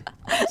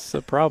 it's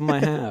a problem I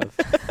have.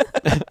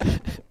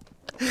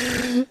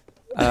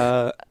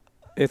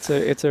 It's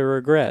a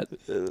regret.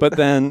 But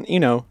then, you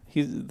know,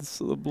 it's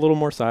a little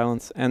more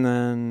silence, and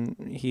then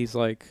he's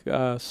like,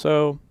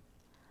 so,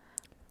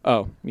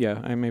 oh,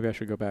 yeah, maybe I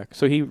should go back.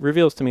 So he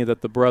reveals to me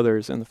that the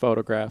brothers in the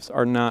photographs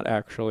are not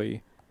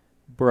actually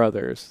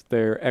brothers.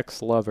 They're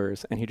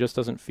ex-lovers, and he just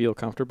doesn't feel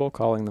comfortable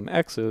calling them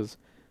exes,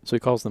 so he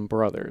calls them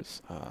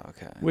brothers, Oh,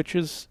 okay. which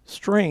is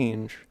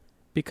strange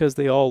because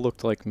they all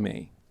looked like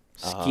me.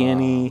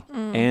 Skinny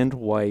and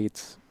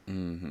white.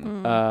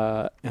 Mm-hmm.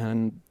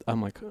 And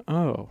I'm like,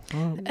 oh.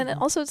 And it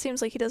also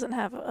seems like he doesn't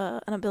have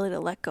an ability to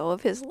let go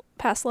of his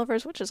past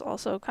lovers, which is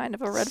also kind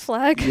of a red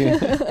flag.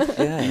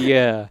 Yeah.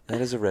 Yeah. That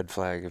is a red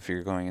flag if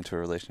you're going into a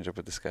relationship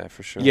with this guy,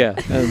 for sure. Yeah.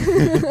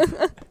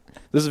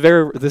 This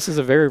is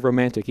a very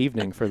romantic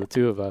evening for the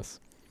two of us.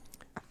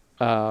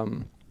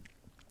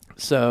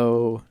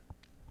 So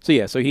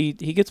he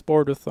gets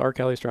bored with R.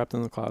 Kelly's Trapped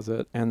in the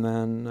Closet, and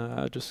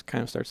then just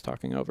kind of starts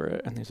talking over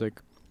it, and he's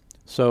like,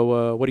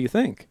 so what do you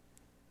think?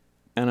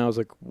 And I was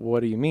like, what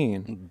do you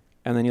mean?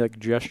 And then he, like,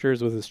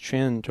 gestures with his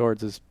chin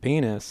towards his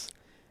penis,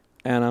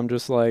 and I'm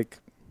just like,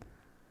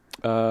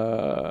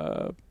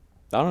 I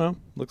don't know,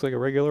 looks like a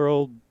regular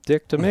old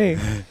dick to me.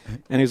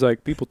 And he's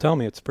like, people tell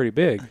me it's pretty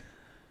big.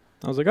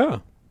 I was like,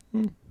 oh,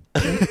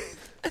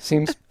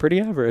 seems pretty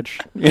average.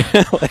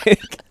 Yeah,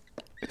 like,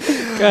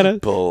 kind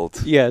of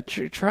Bold. yeah,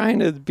 trying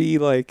to be,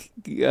 like,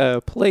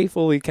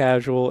 playfully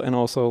casual, and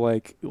also,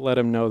 like, let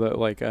him know that,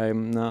 like,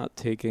 I'm not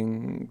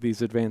taking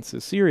these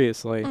advances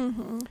seriously.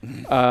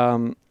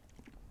 Mm-hmm.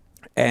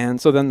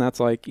 And so then that's,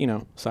 like, you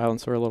know,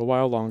 silence for a little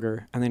while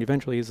longer, and then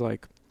eventually he's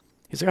like,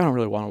 I don't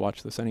really want to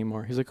watch this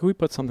anymore. He's like, can we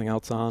put something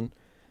else on? And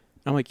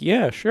I'm like,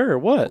 yeah, sure,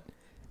 what?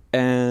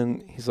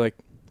 And he's like,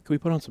 can we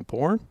put on some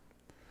porn?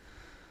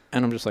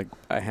 And I'm just like,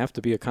 I have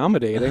to be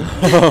accommodating.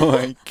 Oh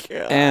my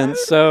god. And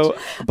so,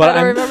 but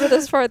I remember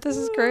this part. This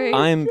is great.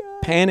 I'm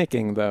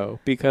panicking, though,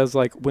 because,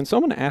 like, when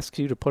someone asks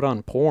you to put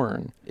on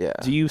porn, Yeah.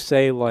 do you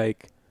say,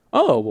 like,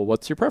 oh, well,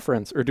 what's your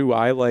preference? Or do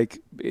I, like,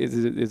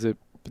 is it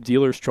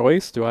dealer's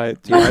choice? Do I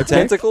pick?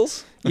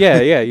 Tentacles? Yeah,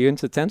 you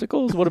into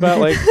tentacles? What about,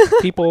 like,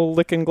 people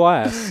licking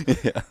glass?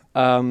 Yeah.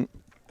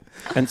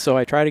 And so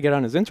I try to get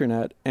on his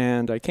internet,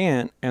 and I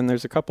can't, and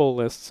there's a couple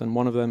lists, and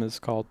one of them is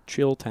called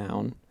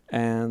Chilltown.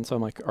 And so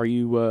I'm like, are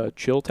you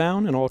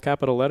Chilltown in all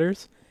capital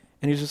letters?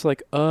 And he's just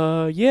like,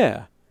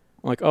 yeah.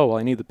 I'm like, oh, well,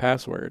 I need the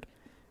password.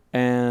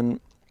 And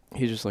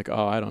he's just like,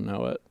 oh, I don't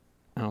know it.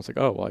 And I was like,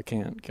 oh, well, I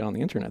can't get on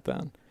the internet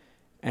then.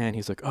 And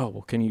he's like, oh,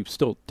 well, can you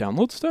still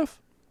download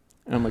stuff?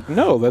 And I'm like,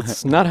 no,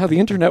 that's not how the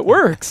internet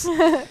works.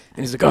 And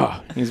he's like,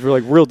 oh, and he's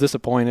like real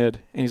disappointed.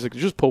 And he's like,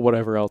 just pull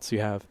whatever else you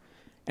have.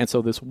 And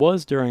so this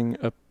was during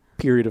a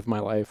period of my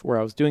life where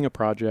I was doing a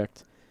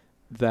project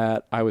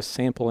that I was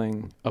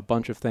sampling a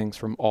bunch of things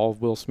from all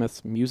of Will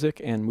Smith's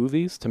music and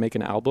movies to make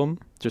an album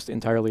just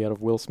entirely out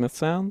of Will Smith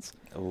sounds.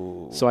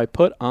 Ooh. So I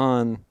put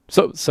on,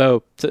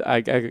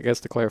 I guess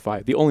to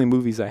clarify, the only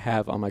movies I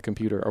have on my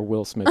computer are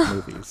Will Smith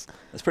movies.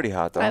 That's pretty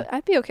hot, though.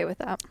 I'd be okay with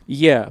that.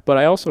 Yeah, but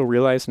I also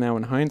realize now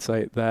in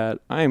hindsight that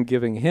I am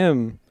giving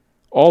him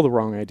all the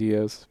wrong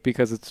ideas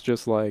because it's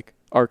just like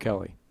R.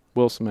 Kelly,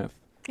 Will Smith.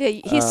 Yeah,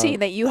 he's seeing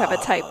that you have a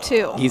type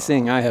too. He's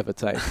saying I have a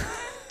type.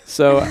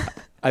 So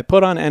I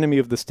put on Enemy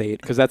of the State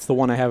because that's the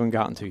one I haven't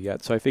gotten to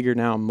yet. So I figure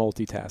now I'm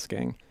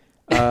multitasking.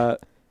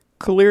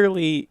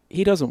 Clearly,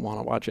 he doesn't want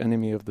to watch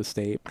Enemy of the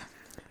State.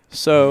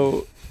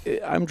 So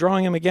I'm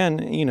drawing him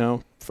again, you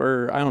know,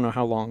 for I don't know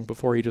how long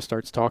before he just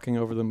starts talking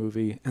over the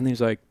movie. And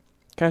he's like,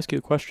 can I ask you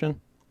a question?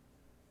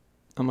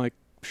 I'm like,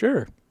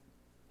 sure.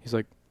 He's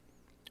like,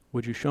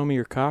 would you show me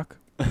your cock?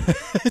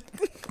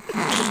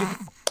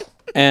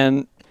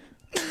 And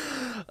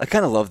I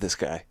kind of love this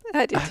guy.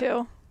 I do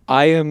too.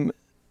 I am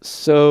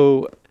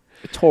So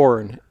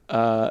torn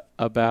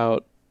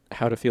about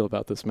how to feel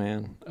about this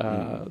man.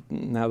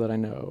 Now that I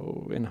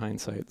know, in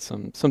hindsight,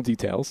 some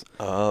details.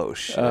 Oh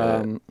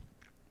shit.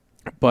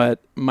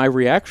 But my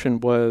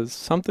reaction was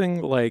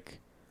something like,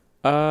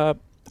 I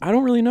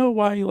don't really know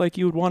why like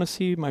you would want to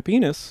see my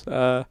penis,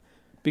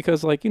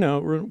 because like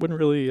wouldn't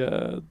really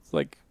it's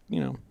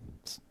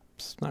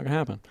not gonna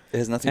happen. It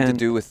has nothing to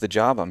do with the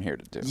job I'm here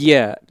to do.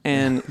 Yeah,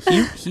 and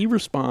he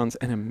responds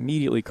and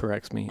immediately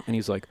corrects me, and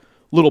he's like,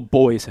 "Little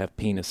boys have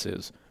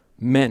penises,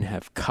 men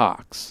have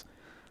cocks,"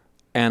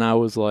 and I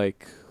was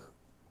like,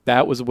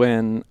 that was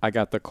when I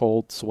got the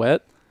cold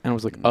sweat, and I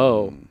was like,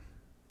 oh.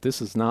 This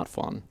is not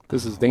fun.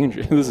 This is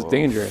dangerous. This is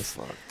dangerous.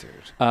 Fuck, dude.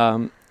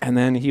 And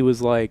then he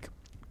was like,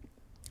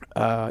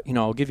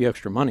 I'll give you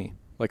extra money,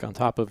 like on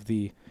top of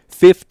the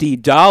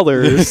 $50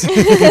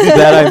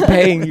 that I'm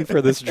paying you for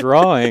this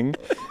drawing.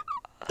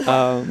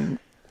 And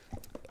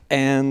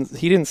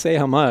he didn't say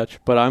how much,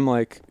 but I'm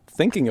like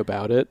thinking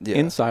about it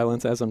in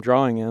silence as I'm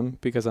drawing him,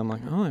 because I'm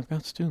like, oh, I've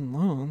got student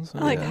loans.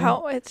 Like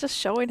how it's just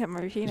showing him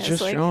my penis. It's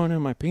just showing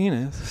him my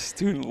penis.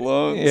 Student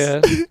loans.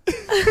 Yeah.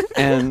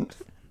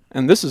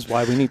 And this is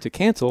why we need to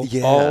cancel.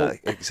 Yeah,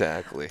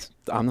 exactly.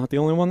 I'm not the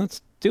only one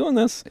that's doing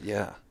this.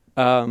 Yeah.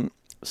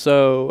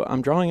 So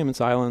I'm drawing him in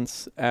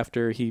silence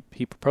after he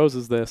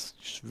proposes this,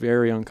 just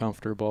very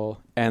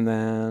uncomfortable. And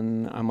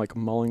then I'm like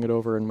mulling it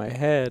over in my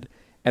head.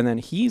 And then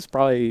he's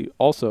probably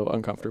also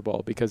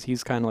uncomfortable because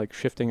he's kind of like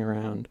shifting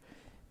around.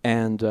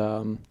 And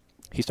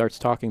he starts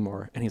talking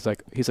more. And he's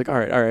like, all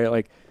right,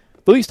 like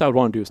the least I would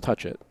want to do is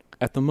touch it.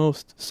 At the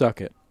most, suck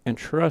it. And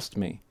trust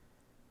me,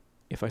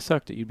 if I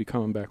sucked it, you'd be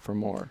coming back for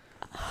more.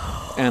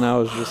 And I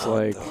was just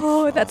like,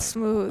 oh, that's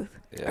smooth.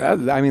 Yeah.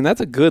 I mean,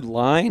 that's a good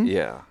line.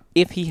 Yeah.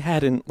 If he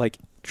hadn't like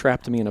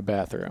trapped me in a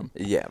bathroom.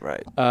 Yeah,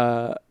 right.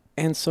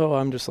 And so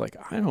I'm just like,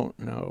 I don't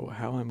know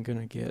how I'm going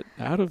to get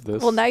out of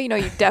this. Well, now you know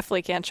you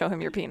definitely can't show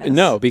him your penis.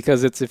 No,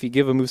 because it's if you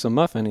give a moose a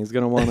muffin, he's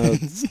going to want to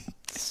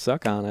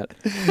suck on it.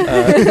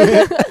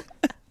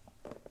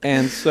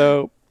 And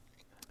so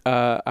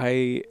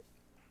I'm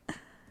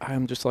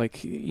just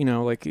like,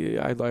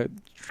 I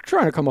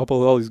trying to come up with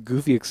all these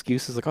goofy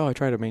excuses, like, oh, I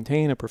try to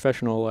maintain a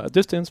professional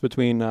distance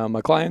between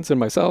my clients and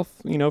myself,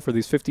 for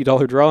these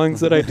 $50 drawings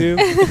that I do.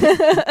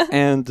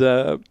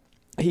 And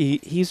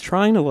he's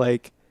trying to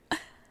like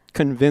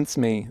convince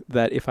me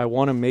that if I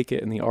want to make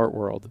it in the art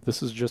world,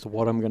 this is just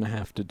what I'm going to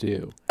have to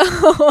do.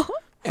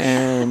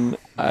 And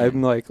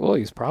I'm like, well,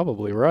 he's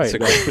probably right.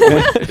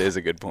 It is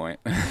a good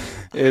point.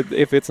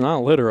 If it's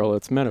not literal,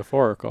 it's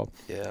metaphorical.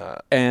 Yeah.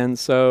 And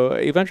so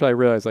eventually I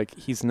realized, like,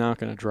 he's not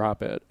going to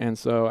drop it. And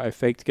so I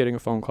faked getting a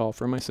phone call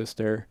from my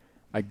sister.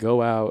 I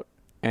go out,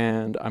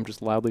 and I'm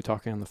just loudly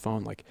talking on the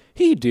phone, like,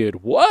 he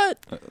did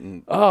what?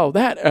 Oh,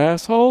 that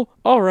asshole.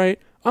 All right,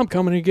 I'm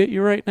coming to get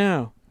you right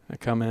now. I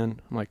come in.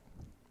 I'm like,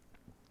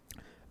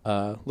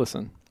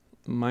 listen,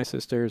 my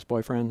sister's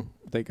boyfriend,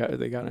 they got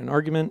in an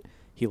argument.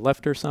 He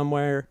left her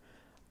somewhere.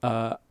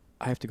 I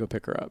have to go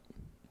pick her up.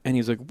 And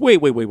he's like,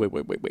 wait.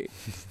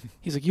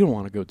 He's like, you don't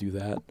want to go do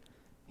that.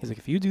 He's like,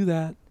 if you do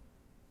that,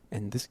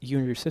 and you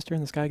and your sister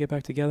and this guy get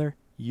back together,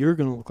 you're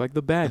going to look like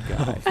the bad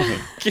guy.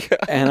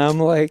 And I'm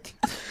like,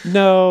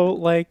 no,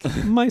 like,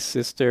 my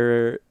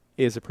sister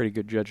is a pretty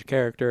good judge of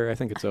character. I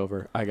think it's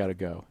over. I got to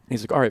go. And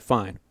he's like, all right,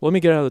 fine. Let me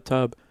get out of the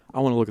tub. I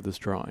want to look at this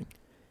drawing.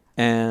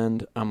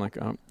 And I'm like,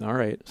 all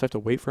right. So I have to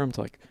wait for him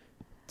to, like,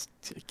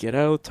 get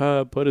out of the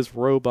tub, put his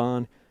robe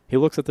on. He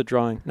looks at the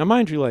drawing. Now,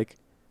 mind you, like,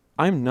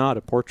 I'm not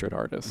a portrait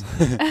artist,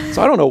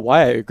 so I don't know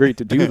why I agreed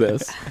to do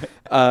this.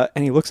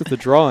 And he looks at the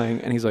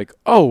drawing, and he's like,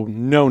 oh,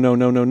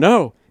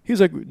 no.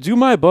 He's like, do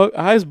my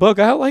eyes bug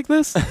out like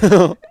this?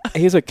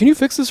 He's like, can you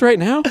fix this right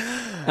now?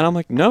 And I'm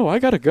like, no, I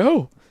got to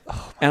go.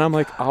 And I'm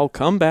like, I'll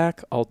come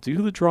back. I'll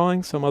do the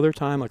drawing some other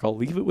time. Like, I'll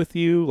leave it with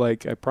you.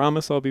 Like, I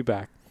promise I'll be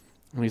back.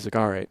 And he's like,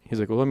 all right. He's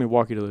like, well, let me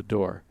walk you to the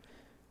door.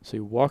 So he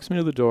walks me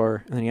to the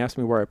door, and then he asks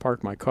me where I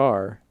parked my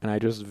car, and I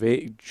just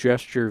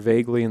gesture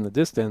vaguely in the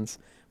distance,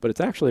 but it's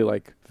actually,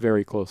 like,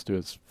 very close to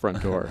his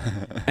front door.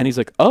 And he's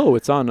like, oh,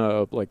 it's on,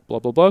 like, blah,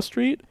 blah, blah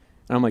street?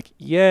 And I'm like,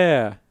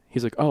 yeah.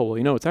 He's like, oh,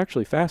 well, it's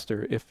actually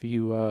faster if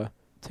you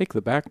take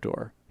the back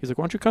door. He's like,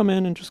 why don't you come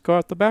in and just go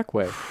out the back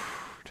way?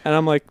 And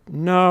I'm like,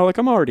 no, like,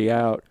 I'm already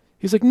out.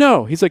 He's like,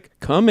 no. He's like,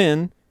 come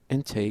in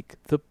and take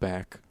the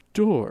back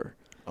door.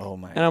 Oh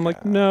my God. And I'm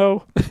like,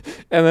 no.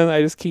 And then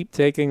I just keep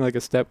taking like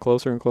a step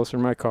closer and closer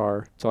in my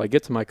car till I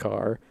get to my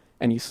car,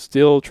 and he's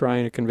still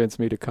trying to convince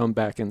me to come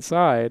back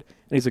inside.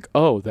 And he's like,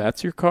 oh,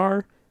 that's your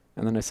car?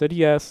 And then I said,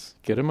 yes,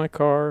 get in my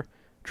car,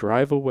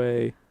 drive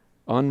away,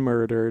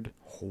 unmurdered.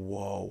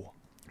 Whoa.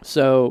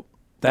 So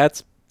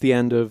that's the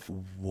end of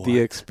the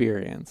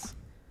experience.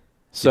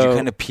 So, did you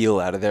kind of peel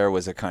out of there?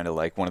 Was it kind of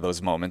like one of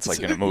those moments like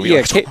in a movie?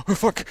 Yeah, like, oh,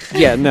 fuck.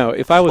 Yeah, no.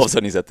 If I was, all of a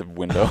sudden he's at the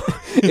window.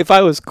 If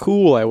I was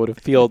cool, I would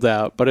have peeled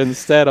out. But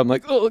instead, I'm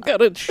like, oh,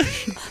 got it.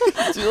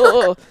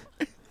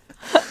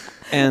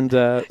 And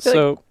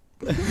so,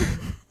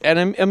 and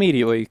I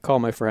immediately call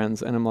my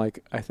friends, and I'm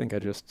like, I think I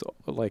just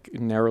like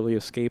narrowly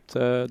escaped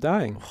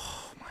dying.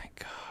 Oh my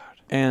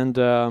God.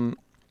 And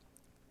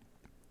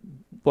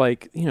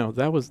like, you know,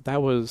 that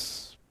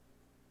was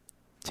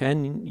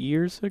 10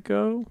 years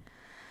ago,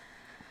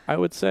 I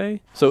would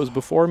say. So it was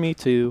before Me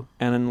Too,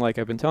 and then, like,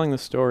 I've been telling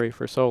this story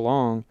for so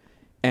long,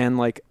 and,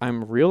 like,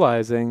 I'm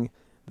realizing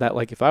that,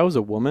 like, if I was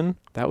a woman,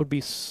 that would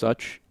be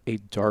such a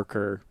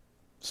darker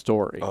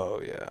story.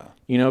 Oh yeah.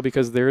 You know,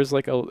 because there's,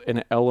 like,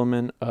 an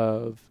element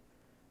of,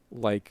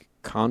 like,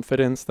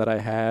 confidence that I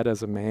had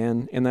as a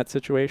man in that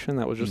situation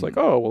that was just like,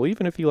 oh, well,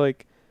 even if he,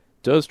 like,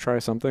 does try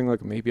something,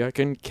 like, maybe I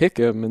can kick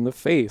him in the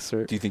face.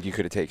 Or Do you think you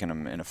could have taken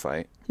him in a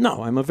fight?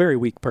 no, I'm a very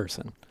weak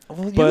person.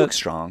 Well, you But- look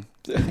strong.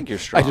 I think you're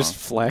strong. I just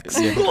flex.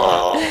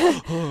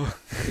 Yeah.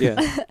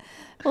 Yeah.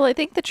 Well, I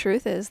think the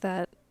truth is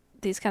that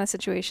these kind of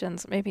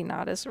situations, maybe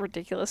not as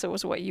ridiculous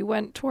as what you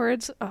went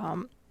towards,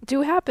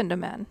 do happen to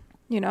men,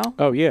 you know?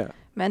 Oh, yeah.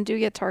 Men do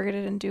get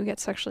targeted and do get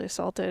sexually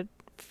assaulted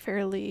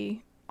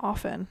fairly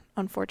often,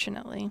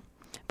 unfortunately.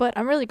 But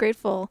I'm really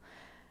grateful.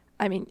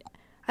 I mean,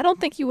 I don't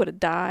think you would have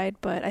died,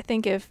 but I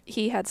think if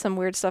he had some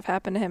weird stuff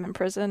happen to him in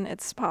prison,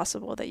 it's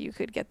possible that you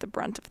could get the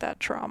brunt of that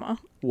trauma.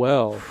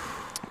 Well,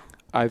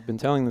 I've been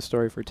telling this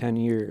story for 10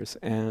 years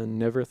and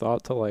never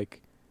thought to,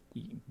 like,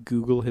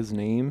 Google his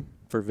name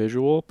for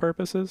visual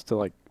purposes to,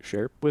 like,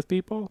 share with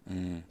people.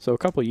 So a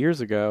couple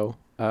years ago,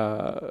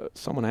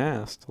 someone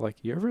asked, like,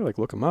 you ever, like,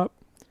 look him up?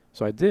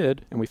 So I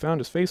did, and we found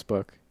his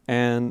Facebook.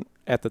 And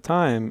at the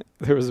time,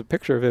 there was a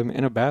picture of him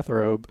in a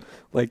bathrobe,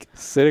 like,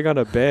 sitting on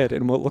a bed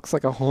in what looks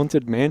like a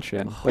haunted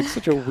mansion. Like,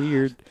 such a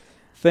weird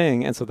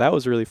thing. And so that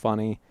was really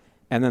funny.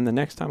 And then the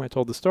next time I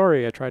told the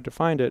story, I tried to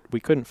find it. We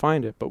couldn't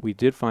find it, but we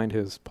did find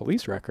his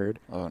police record.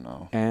 Oh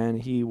no.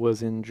 And he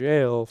was in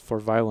jail for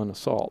violent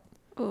assault.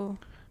 Ooh.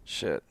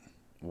 Shit.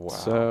 Wow.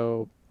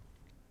 So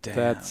Damn.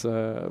 that's,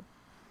 I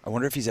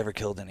wonder if he's ever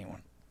killed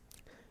anyone.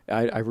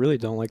 I really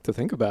don't like to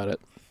think about it.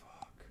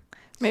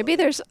 Maybe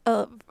there's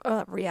a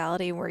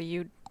reality where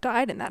you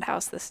died in that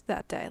house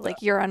that day. Like,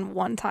 you're on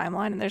one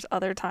timeline and there's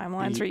other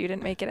timelines where you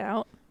didn't make it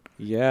out.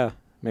 Yeah,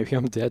 maybe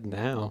I'm dead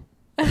now.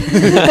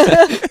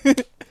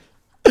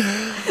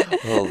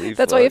 Holy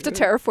That's why you have to fuck.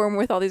 terraform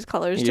with all these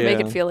colors to make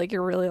it Yeah. feel like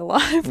you're really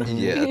alive.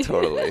 Yeah,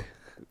 totally.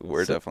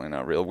 We're So- definitely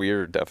not real.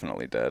 We're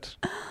definitely dead.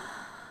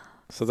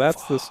 So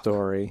that's the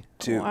story.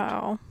 Dude.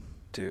 Wow.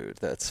 Dude,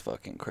 that's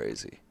fucking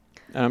crazy.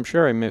 And I'm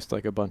sure I missed,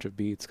 like, a bunch of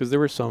beats because there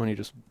were so many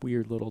just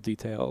weird little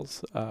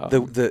details.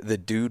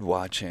 The dude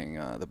watching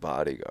The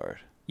Bodyguard.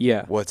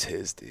 Yeah. What's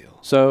his deal?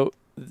 So,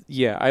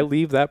 yeah, I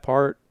leave that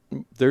part.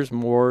 There's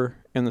more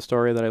in the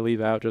story that I leave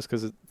out just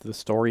because the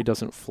story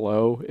doesn't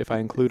flow if I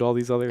include all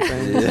these other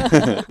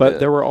things. But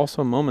there were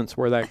also moments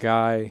where that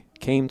guy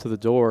came to the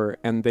door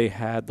and they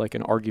had, like,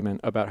 an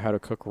argument about how to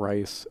cook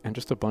rice and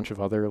just a bunch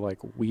of other, like,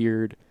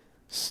 weird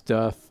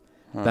stuff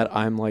that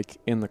I'm, like,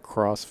 in the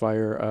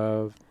crossfire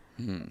of.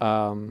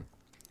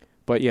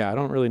 But yeah, I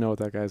don't really know what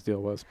that guy's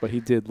deal was, but he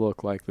did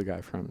look like the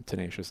guy from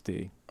Tenacious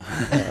D.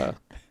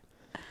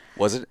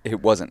 Was it?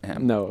 It wasn't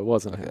him. No, it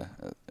wasn't Okay. him.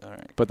 All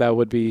right. But that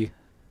would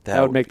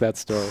make that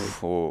story.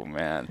 Oh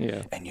man.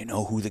 Yeah. And you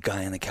know who the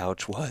guy on the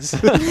couch was?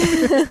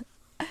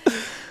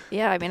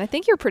 Yeah, I mean, I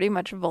think you're pretty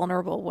much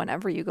vulnerable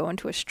whenever you go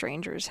into a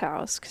stranger's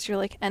house because you're,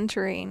 like,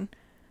 entering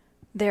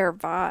their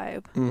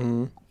vibe,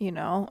 Mm-hmm. you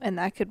know? And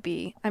that could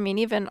be, I mean,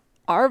 even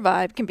our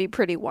vibe can be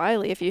pretty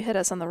wily if you hit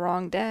us on the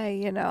wrong day,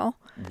 you know?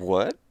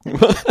 What?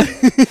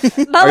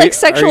 Not like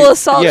sexual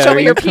assault, yeah, show are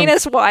me you your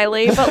penis,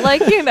 Wiley, but,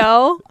 like, you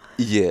know,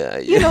 Yeah.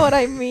 you know what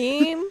I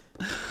mean?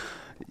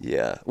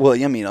 Yeah. Well,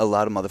 I mean, a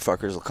lot of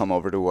motherfuckers will come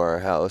over to our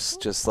house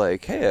just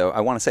like, hey, I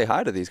want to say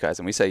hi to these guys.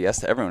 And we say yes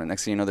to everyone. And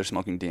next thing you know, they're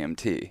smoking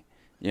DMT.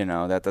 You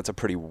know, that's a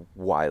pretty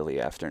wily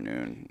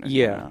afternoon.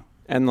 you Yeah. know.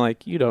 And,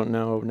 like, you don't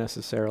know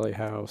necessarily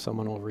how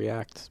someone will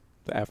react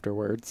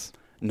afterwards.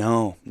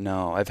 No.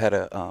 I've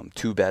had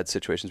two bad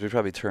situations. We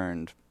probably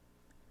turned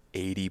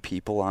 80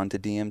 people onto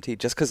DMT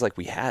just because, like,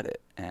 we had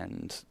it.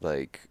 And,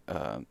 like,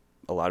 a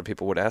lot of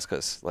people would ask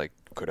us, like,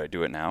 could I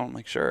do it now? I'm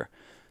like, sure.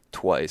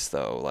 Twice,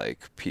 though,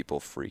 like, people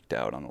freaked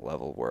out on the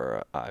level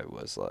where I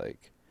was,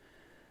 like,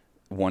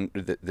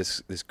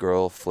 this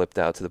girl flipped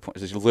out to the point,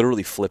 she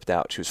literally flipped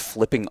out. She was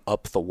flipping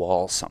up the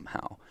wall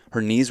somehow.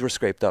 Her knees were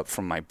scraped up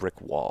from my brick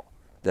wall.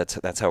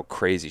 That's how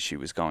crazy she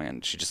was going.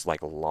 And she just,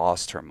 like,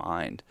 lost her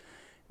mind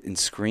and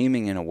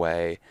screaming in a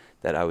way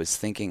that I was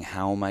thinking,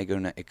 how am I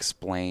going to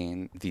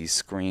explain these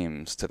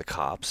screams to the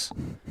cops?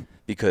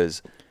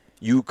 Because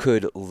you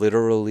could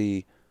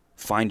literally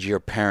find your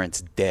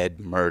parents dead,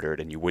 murdered,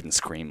 and you wouldn't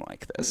scream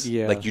like this.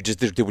 Yeah. Like, you just,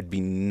 there would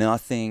be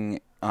nothing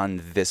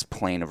on this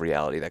plane of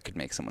reality that could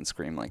make someone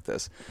scream like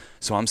this.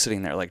 So I'm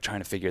sitting there, like,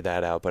 trying to figure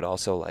that out, but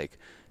also, like,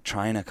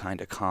 trying to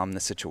kind of calm the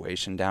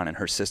situation down. And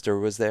her sister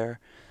was there.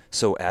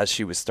 So as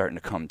she was starting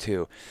to come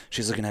to,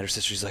 she's looking at her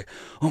sister. She's like,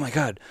 oh my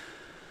God.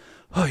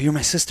 Oh, you're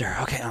my sister.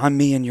 Okay, I'm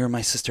me and you're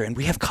my sister. And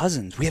we have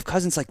cousins. We have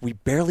cousins, like, we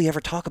barely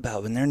ever talk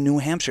about, and they're in New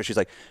Hampshire. She's,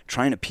 like,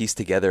 trying to piece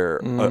together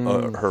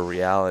her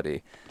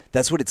reality.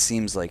 That's what it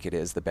seems like it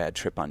is, the bad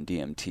trip on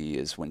DMT,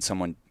 is when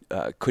someone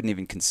couldn't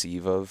even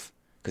conceive of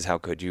because how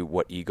could you?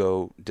 What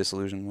ego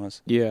disillusion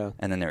was? Yeah.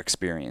 And then they're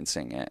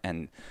experiencing it,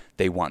 and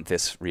they want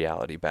this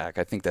reality back.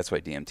 I think that's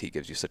why DMT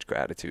gives you such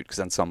gratitude, because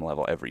on some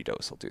level, every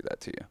dose will do that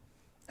to you.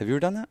 Have you ever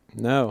done that?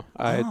 No,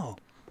 Oh.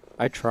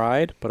 I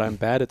tried, but I'm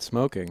bad at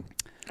smoking.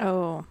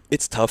 Oh.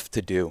 It's tough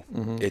to do.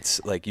 Mm-hmm.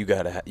 It's like you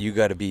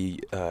gotta be.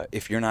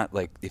 If you're not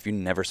like, if you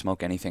never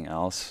smoke anything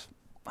else,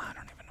 I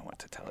don't even know what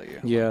to tell you.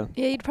 Yeah.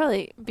 Yeah, you'd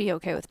probably be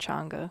okay with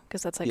changa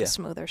because that's like Yeah. a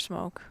smoother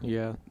smoke.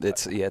 Yeah.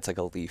 It's like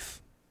a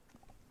leaf.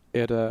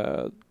 It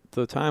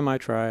the time I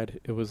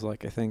tried, it was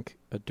like I think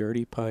a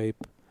dirty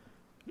pipe,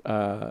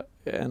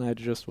 and I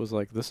just was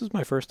like, this is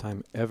my first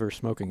time ever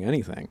smoking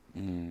anything,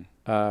 and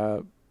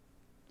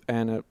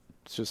it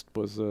just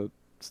was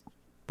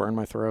burned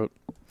my throat,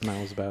 and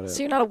that was about it.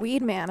 So you're not a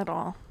weed man at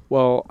all.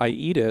 Well, I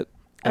eat it,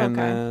 and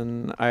Okay.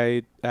 then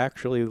I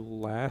actually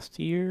last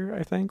year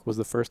I think was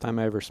the first time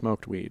I ever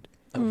smoked weed,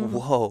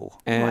 Whoa.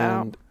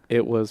 and Wow.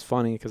 it was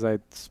funny because I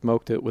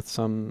smoked it with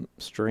some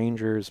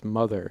stranger's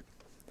mother.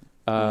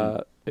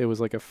 It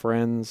was like a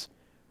friend's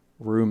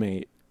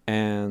roommate,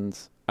 and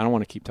I don't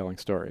want to keep telling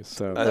stories.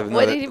 So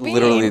What did you mean?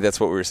 Literally, that's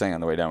what we were saying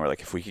on the way down. We're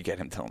like, if we could get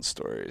him telling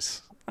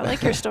stories. I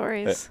like your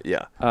stories.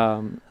 Yeah.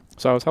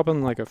 so I was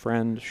helping like a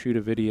friend shoot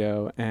a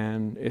video,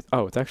 and it's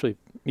actually,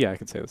 yeah, I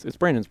could say this. It's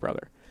Brandon's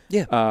brother.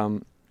 Yeah.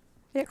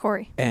 Yeah,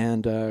 Corey.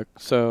 And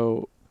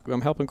so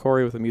I'm helping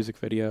Corey with a music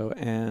video,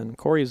 and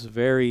Corey's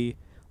very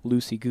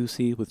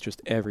loosey-goosey with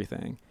just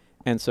everything.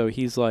 And so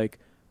he's like,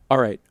 all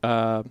right,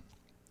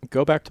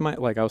 go back to my,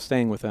 like I was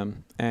staying with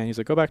him, and he's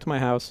like, go back to my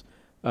house,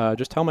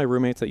 just tell my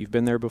roommates that you've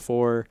been there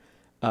before,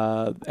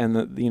 and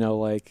that, you know,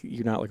 like,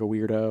 you're not like a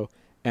weirdo,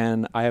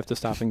 and I have to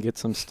stop and get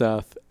some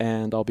stuff,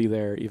 and I'll be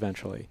there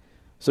eventually.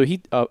 So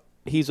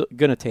he's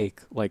gonna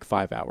take like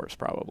 5 hours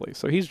probably,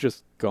 so he's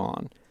just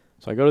gone.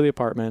 So I go to the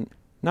apartment,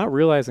 not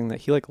realizing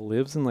that he like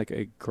lives in like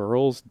a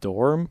girls'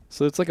 dorm,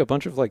 so it's like a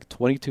bunch of like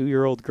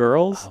 22-year-old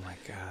girls. Oh my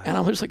god. And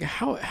I'm just like,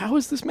 how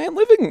is this man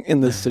living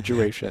in this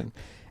situation?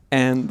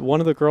 And one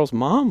of the girls'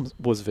 moms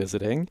was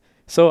visiting.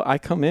 So I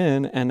come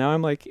in, and now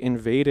I'm like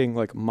invading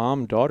like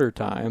mom-daughter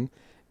time.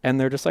 And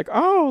they're just like,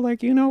 oh,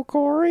 like, you know,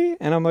 Corey?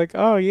 And I'm like,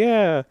 oh,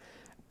 yeah.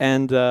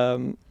 And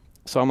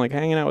so I'm like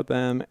hanging out with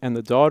them. And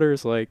the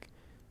daughter's like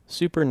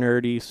super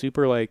nerdy,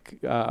 super like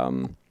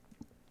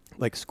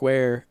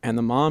square. And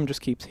the mom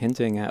just keeps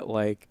hinting at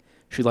like,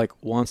 she like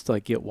wants to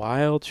like get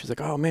wild. She's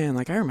like, oh, man,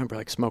 like I remember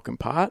like smoking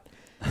pot.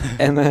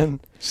 And then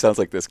Sounds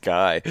like this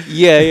guy.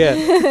 yeah.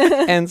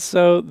 And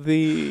so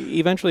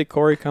eventually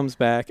Corey comes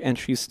back, and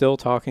she's still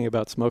talking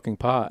about smoking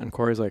pot, and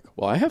Corey's like,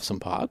 well, I have some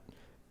pot.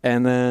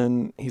 And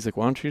then he's like,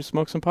 why don't you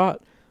smoke some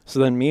pot? So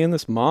then me and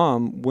this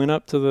mom went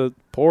up to the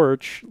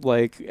porch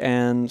like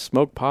and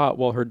smoked pot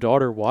while her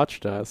daughter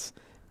watched us.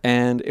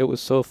 And it was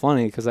so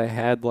funny because I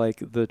had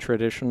like the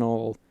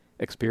traditional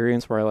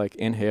experience where I like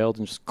inhaled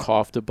and just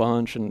coughed a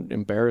bunch and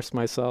embarrassed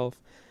myself.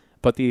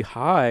 But the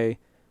high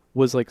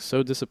was like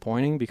so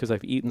disappointing because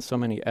I've eaten so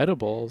many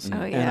edibles. Oh,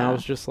 And yeah. I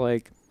was just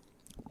like,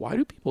 why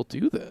do people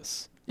do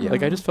this? Yeah.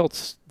 Like I just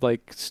felt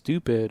like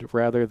stupid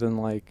rather than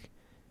like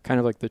kind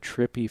of like the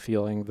trippy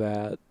feeling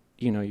that,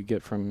 you know, you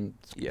get from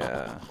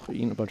Yeah.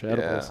 eating a bunch of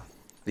edibles.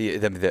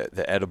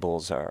 The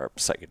edibles are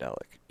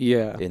psychedelic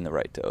Yeah. in the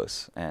right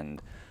dose,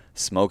 and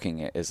smoking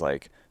it is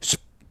like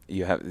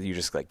you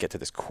just like get to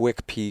this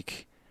quick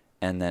peak,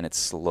 and then it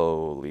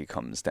slowly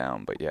comes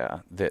down. But yeah,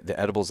 the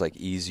edibles like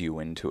ease you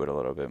into it a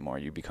little bit more.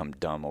 You become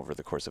dumb over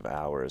the course of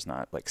hours,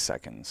 not like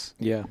seconds.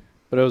 Yeah.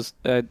 But it was,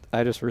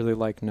 I just really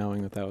like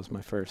knowing that was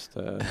my first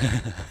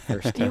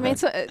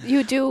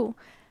You do,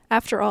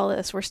 after all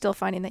this, we're still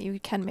finding that you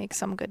can make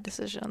some good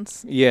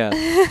decisions. Yeah.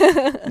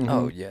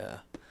 Oh yeah.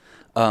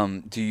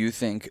 Do you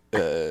think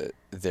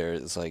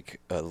there's like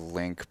a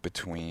link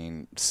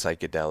between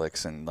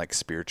psychedelics and like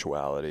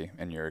spirituality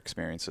in your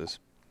experiences?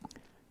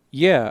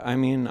 Yeah, I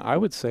mean, I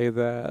would say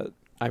that.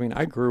 I mean,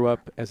 I grew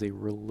up as a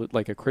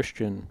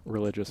Christian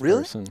religious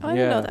Really? person. Oh, I yeah,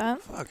 didn't know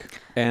that. Fuck.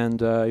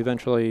 and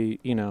eventually,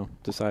 you know,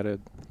 decided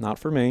not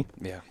for me,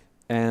 Yeah.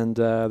 and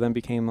then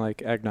became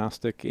like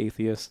agnostic,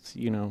 atheist,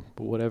 you know,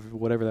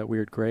 whatever that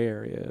weird gray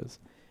area is,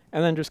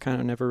 and then just kind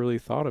of never really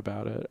thought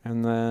about it,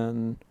 and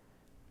then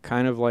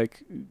kind of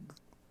like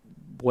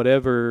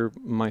whatever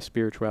my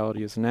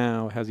spirituality is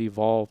now has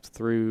evolved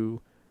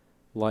through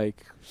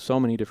like so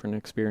many different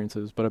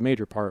experiences, but a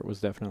major part was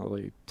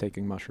definitely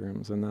taking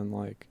mushrooms and then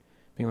like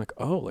being like,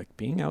 oh, like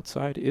being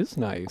outside is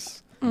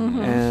nice. Mhm.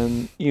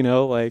 And, you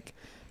know, like,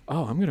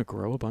 oh, I'm going to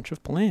grow a bunch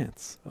of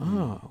plants. Mm.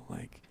 Oh,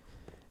 like,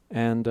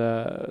 and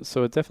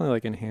so it definitely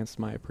like enhanced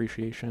my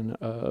appreciation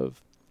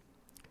of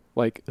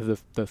like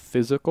the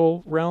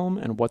physical realm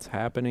and what's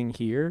happening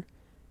here.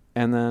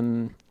 And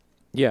then,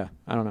 yeah,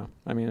 I don't know.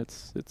 I mean,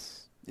 it's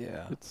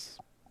Yeah.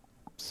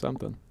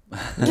 something.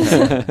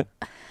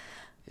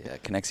 Yeah,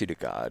 it connects you to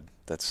God.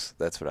 That's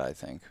what I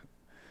think.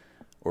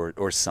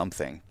 Or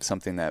something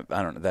that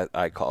I don't know that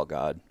I call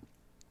God.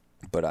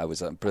 But I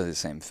was probably the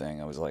same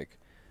thing. I was like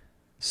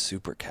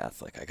super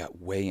Catholic. I got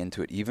way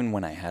into it even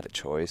when I had a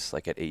choice,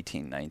 like at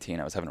 18, 19,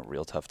 I was having a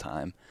real tough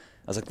time.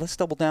 I was like, let's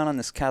double down on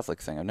this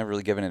Catholic thing. I've never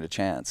really given it a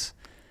chance.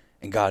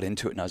 and got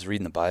into it, and I was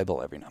reading the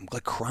Bible every night. I'm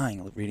like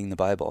crying reading the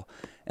Bible,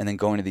 and then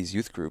going to these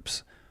youth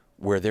groups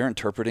where they're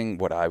interpreting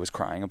what I was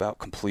crying about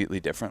completely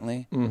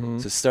differently. Mm-hmm.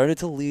 So it started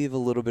to leave a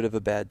little bit of a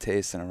bad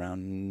taste, and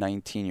around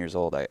 19 years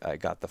old, I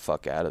got the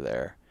fuck out of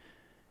there.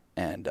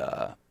 And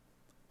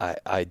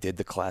I did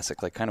the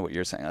classic, like kind of what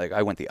you're saying. Like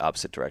I went the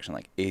opposite direction,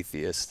 like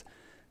atheist.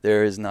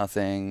 There is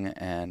nothing,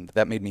 and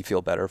that made me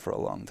feel better for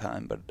a long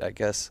time. But I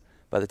guess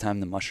by the time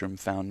the mushroom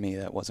found me,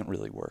 that wasn't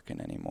really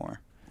working anymore.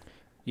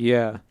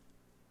 Yeah.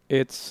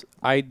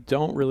 I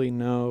don't really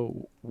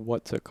know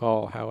what to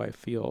call how I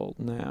feel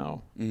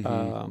now.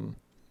 Mm-hmm.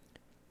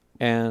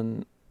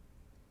 And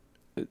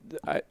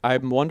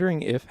I'm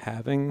wondering if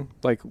having,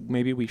 like,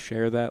 maybe we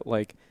share that,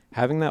 like,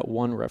 having that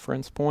one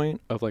reference point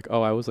of, like,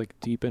 oh, I was, like,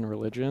 deep in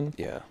religion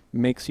Yeah.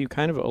 makes you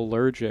kind of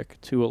allergic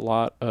to a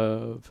lot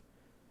of,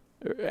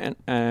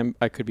 and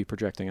I could be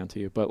projecting onto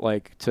you, but,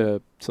 like,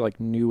 to like,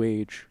 new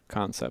age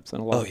concepts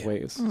in a lot of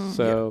ways. Mhm.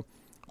 So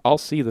I'll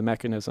see the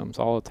mechanisms,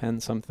 I'll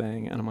attend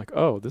something, and I'm like,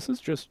 oh, this is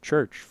just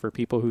church for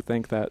people who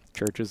think that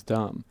church is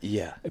dumb.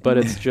 Yeah. But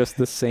it's just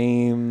the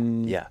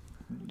same, Yeah.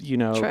 you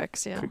know,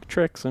 Tricks, yeah.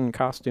 tricks and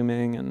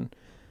costuming. And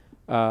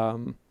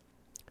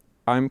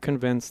I'm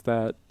convinced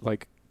that,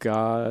 like,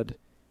 God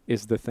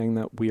is the thing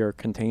that we are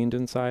contained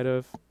inside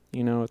of.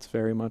 You know, it's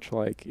very much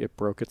like it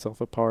broke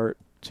itself apart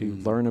to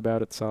learn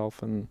about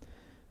itself, and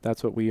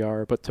that's what we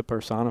are. But to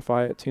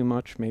personify it too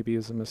much maybe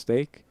is a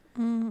mistake,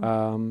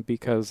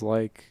 because,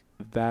 like,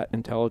 that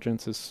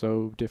intelligence is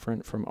so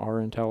different from our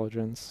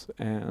intelligence,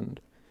 and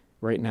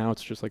right now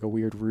it's just like a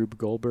weird Rube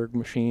Goldberg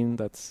machine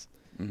that's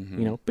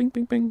you know, bing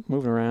bing bing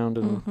moving around,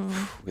 and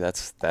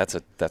That's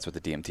what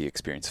the DMT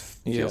experience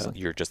feels Yeah. like.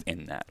 You're just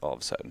in that all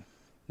of a sudden. And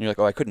you're like,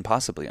 oh, I couldn't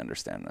possibly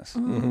understand this.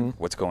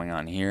 What's going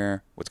on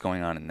here? What's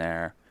going on in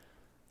there?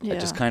 Yeah. I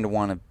just kind of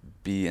want to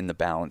be in the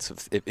balance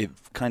of it. It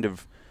kind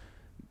of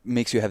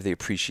makes you have the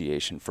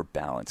appreciation for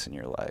balance in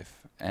your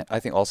life, and I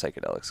think all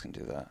psychedelics can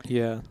do that.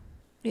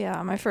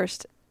 Yeah, my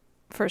first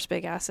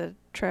big acid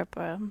trip,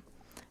 I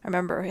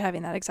remember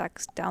having that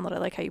exact download. I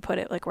like how you put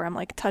it, like where I'm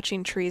like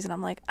touching trees and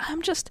I'm like,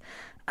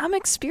 I'm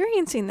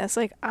experiencing this.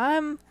 Like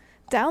I'm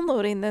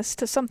downloading this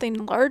to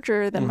something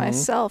larger than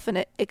myself. And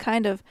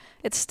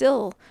it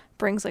still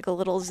brings like a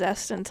little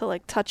zest into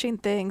like touching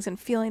things and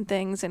feeling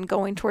things and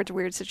going towards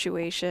weird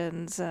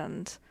situations.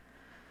 And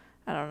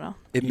I don't know.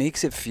 It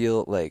makes it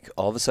feel like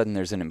all of a sudden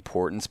there's an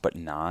importance, but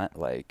not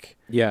like,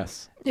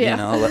 yes. Yeah. you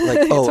know, like,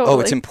 oh,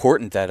 Totally. it's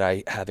important that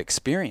I have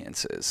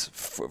experiences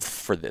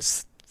for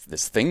this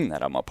thing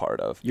that I'm a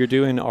part of. You're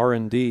doing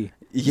R&D.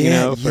 Yeah, you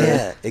know,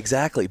 yeah,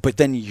 exactly. But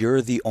then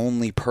you're the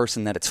only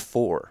person that it's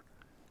for,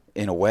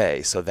 in a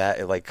way. So that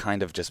it like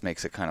kind of just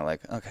makes it kind of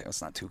like, okay,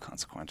 it's not too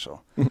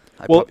consequential.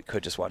 I probably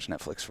could just watch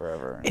Netflix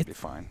forever and it'd be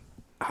fine.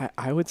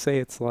 I would say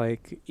it's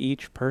like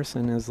each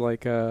person is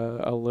like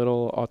a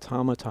little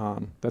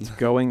automaton that's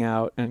going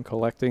out and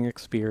collecting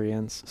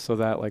experience, so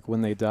that like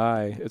when they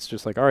die, it's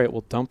just like, all right,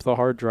 we'll dump the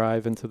hard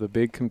drive into the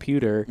big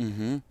computer,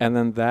 and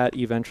then that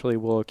eventually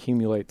will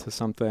accumulate to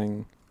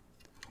something,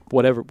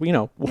 whatever, you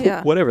know,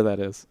 whatever that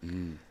is.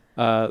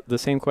 The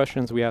same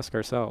questions we ask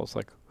ourselves,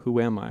 like, who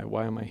am I?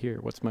 Why am I here?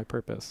 What's my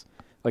purpose?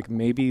 Like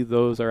maybe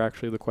those are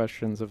actually the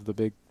questions of the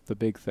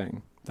big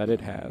thing that it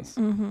has.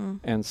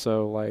 And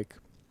so like,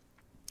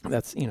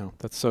 that's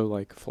so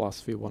like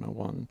philosophy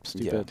 101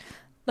 stupid.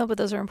 No, but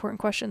those are important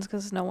questions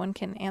because no one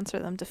can answer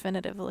them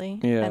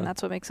definitively. Yeah. And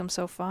that's what makes them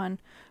so fun.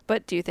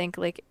 But do you think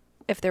like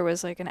if there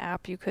was like an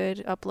app you could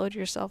upload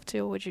yourself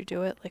to, would you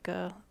do it like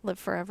a live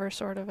forever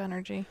sort of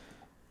energy?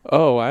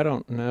 Oh, I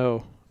don't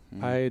know.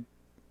 I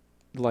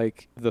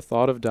like the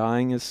thought of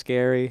dying is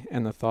scary,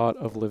 and the thought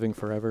of living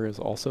forever is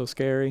also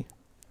scary.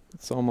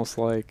 It's almost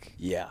like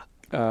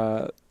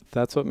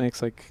that's what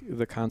makes like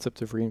the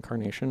concept of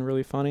reincarnation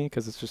really funny,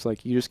 because it's just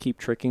like you just keep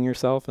tricking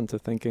yourself into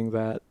thinking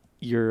that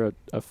you're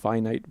a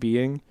finite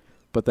being,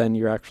 but then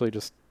you're actually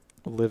just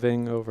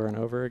living over and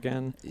over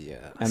again.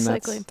 Yeah. And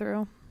cycling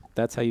through.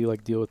 That's how you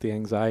like deal with the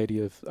anxiety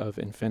of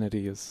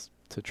infinity, is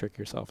to trick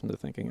yourself into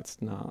thinking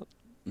it's not.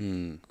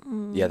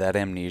 Yeah, that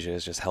amnesia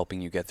is just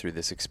helping you get through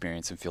this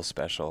experience and feel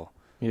special.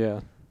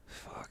 Yeah.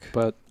 Fuck.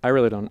 But I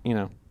really don't,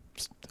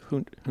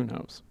 who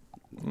knows?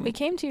 We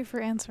came to you for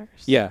answers.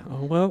 Yeah.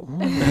 Oh, well.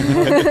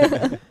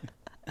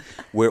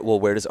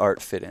 Where does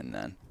art fit in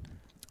then?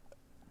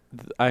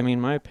 I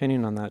mean, my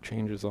opinion on that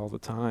changes all the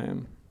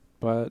time.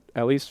 But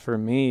at least for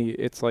me,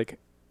 it's like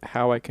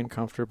how I can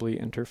comfortably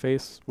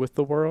interface with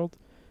the world.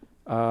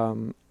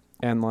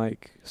 And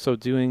like, so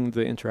doing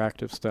the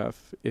interactive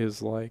stuff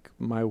is like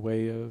my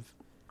way of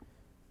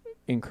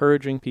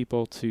encouraging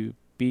people to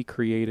be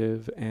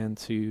creative and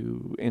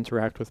to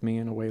interact with me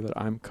in a way that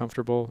I'm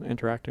comfortable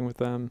interacting with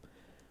them.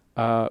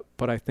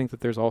 But I think that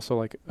there's also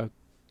like a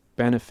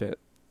benefit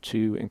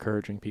to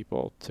encouraging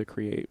people to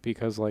create,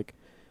 because like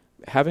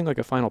having like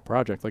a final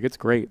project, like it's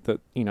great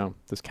that,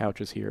 this couch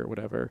is here or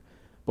whatever.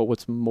 But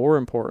what's more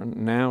important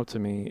now to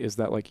me is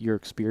that like you're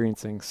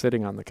experiencing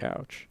sitting on the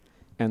couch.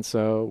 And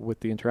so with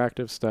the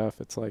interactive stuff,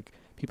 it's like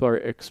people are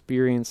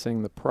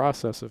experiencing the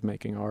process of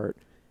making art,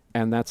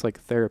 and that's like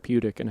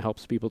therapeutic and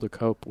helps people to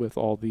cope with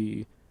all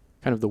the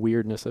kind of the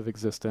weirdness of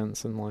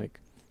existence. And like,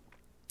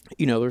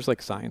 you know, there's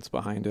like science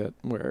behind it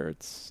where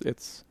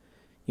it's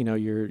you know,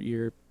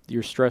 your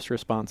stress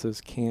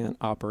responses can't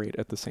operate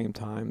at the same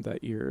time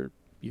that you're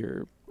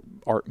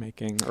art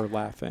making or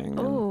laughing.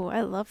 Oh,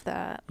 I love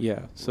that.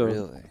 Yeah. So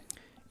Really?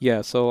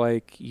 yeah, so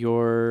like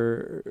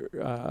your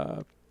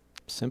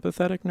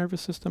sympathetic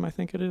nervous system, I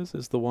think it is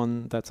the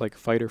one that's like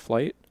fight or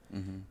flight.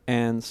 Mm-hmm.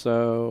 And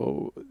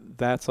so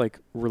that's like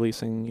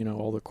releasing, you know,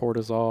 all the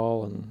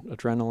cortisol and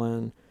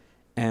adrenaline,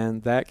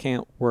 and that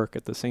can't work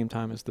at the same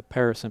time as the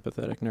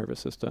parasympathetic nervous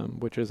system,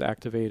 which is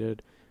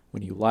activated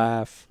when you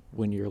laugh,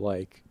 when you're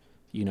like,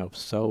 you know,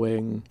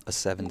 sewing. A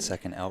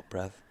 7-second out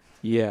breath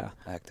Yeah.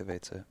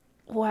 activates it.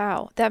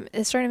 Wow, that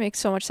is starting to make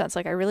so much sense.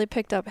 Like, I really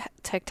picked up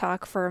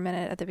TikTok for a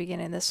minute at the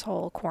beginning. This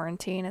whole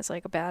quarantine is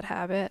like a bad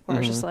habit where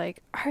it's just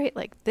like, all right,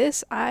 like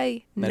this,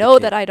 I know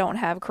Medicate. that I don't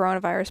have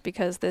coronavirus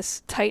because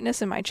this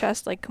tightness in my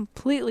chest like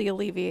completely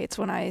alleviates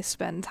when I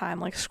spend time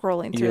like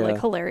scrolling through like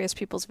Yeah. hilarious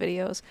people's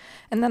videos.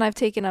 And then I've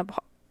taken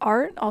up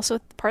art, also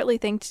partly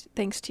thanks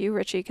to you,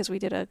 Richie, because we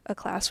did a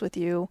class with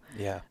you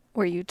Yeah.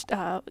 where you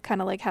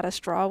kind of like had us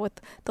draw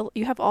with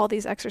you have all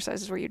these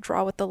exercises where you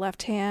draw with the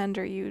left hand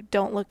or you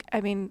don't look,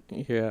 I mean,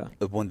 Yeah.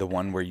 The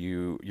one where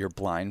you're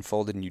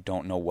blindfolded and you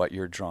don't know what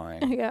you're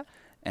drawing, yeah.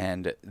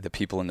 and the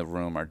people in the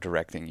room are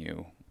directing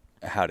you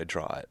how to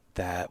draw it.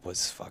 That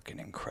was fucking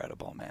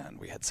incredible, man.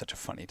 We had such a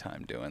funny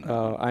time doing that.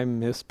 Oh, I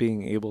miss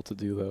being able to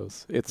do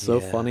those. It's so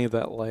Yeah. funny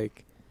that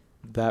like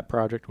that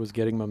project was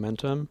getting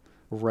momentum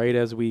right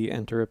as we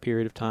enter a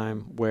period of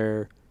time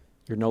where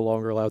you're no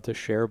longer allowed to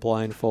share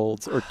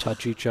blindfolds or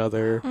touch each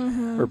other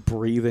or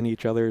breathe in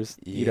each other's,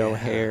 you know, Yeah.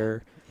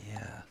 hair.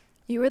 Yeah.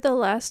 You were the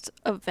last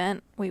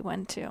event we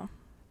went to.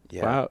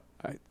 Yeah. Wow.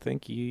 I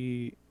think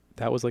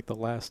that was like the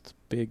last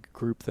big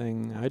group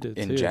thing I did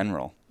In too.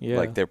 general. Yeah.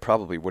 Like there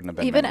probably wouldn't have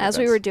been Even many as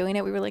we events. were doing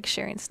it, we were like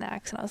sharing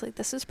snacks, and I was like,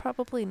 "This is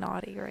probably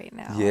naughty right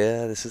now."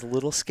 Yeah, this is a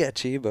little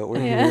sketchy, but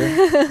we're Yeah.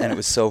 here. And it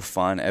was so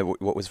fun. And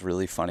what was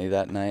really funny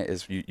that night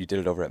is you did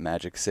it over at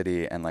Magic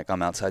City, and like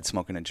I'm outside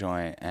smoking a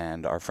joint,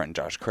 and our friend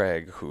Josh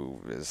Craig, who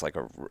is like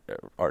a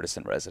artist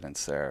in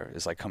residence there,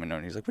 is like coming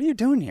in. He's like, "What are you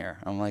doing here?"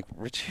 I'm like,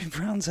 "Richie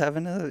Brown's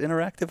having an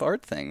interactive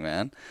art thing,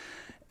 man."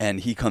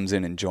 And he comes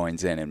in and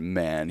joins in, and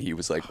man, he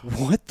was like,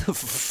 "What the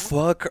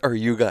fuck are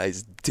you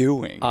guys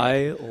doing?"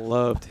 I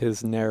loved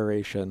his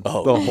narration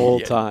Oh, the whole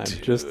yeah, time.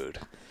 dude.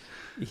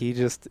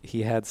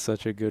 He had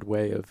such a good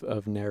way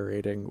of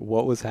narrating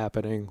what was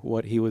happening,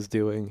 what he was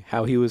doing,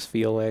 how he was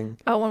feeling.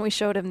 Oh, when we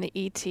showed him the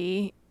ET,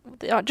 we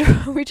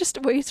started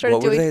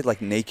What were doing. they, like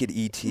naked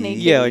ET?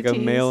 Naked Yeah, like a ETs.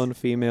 male and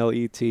female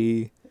ET.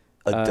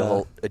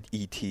 Adult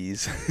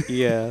ETs.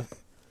 Yeah.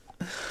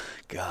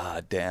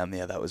 God damn,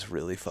 yeah, that was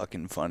really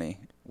fucking funny.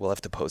 We'll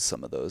have to post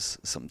some of those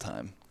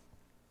sometime.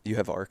 You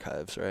have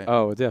archives, right?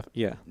 Oh,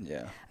 yeah.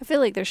 Yeah. I feel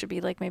like there should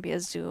be like maybe a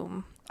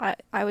Zoom.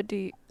 I would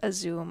do a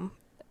Zoom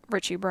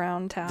Richie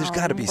Brown town. There's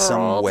got to be some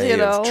world, way you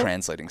know? of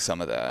translating some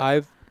of that.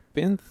 I've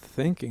been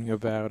thinking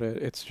about it.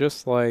 It's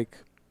just like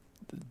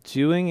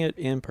doing it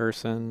in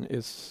person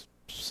is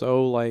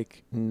so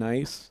like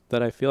nice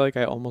that I feel like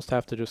I almost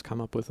have to just come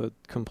up with a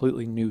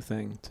completely new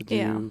thing to do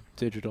Yeah.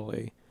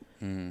 digitally.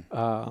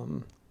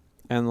 Mm.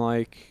 And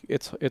like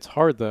it's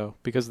hard though,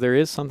 because there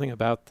is something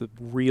about the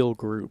real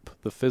group,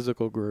 the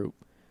physical group,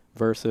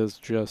 versus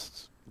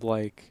just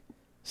like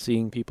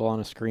seeing people on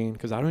a screen.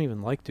 Because I don't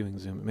even like doing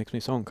Zoom. It makes me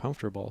so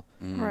uncomfortable.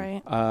 Mm.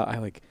 Right. I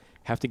like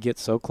have to get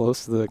so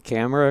close to the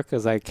camera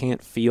because I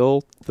can't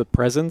feel the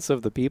presence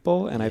of the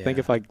people. And I think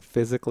Yeah. if I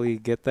physically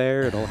get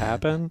there, it'll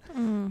happen.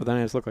 Mm. But then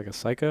I just look like a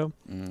psycho.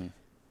 Mm.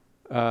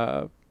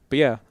 But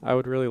yeah, I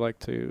would really like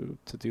to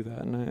do that,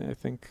 and I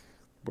think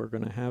we're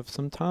gonna have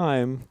some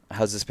time.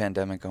 How's this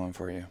pandemic going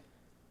for you?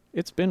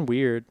 It's been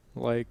weird.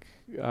 Like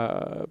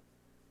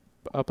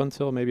up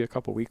until maybe a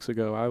couple weeks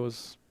ago, I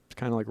was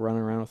kind of like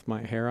running around with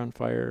my hair on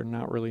fire,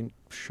 not really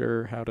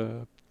sure how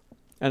to.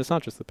 And it's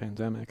not just the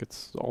pandemic;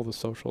 it's all the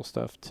social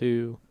stuff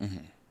too.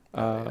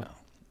 Mm-hmm.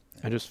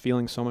 And just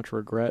feeling so much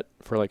regret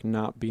for like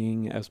not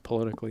being as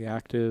politically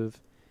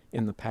active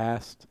in the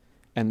past,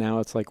 and now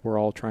it's like we're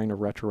all trying to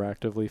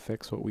retroactively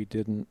fix what we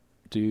didn't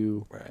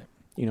do, Right.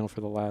 you know, for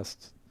the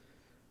last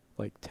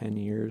like 10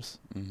 years.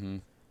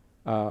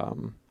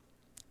 Mm-hmm.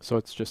 So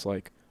it's just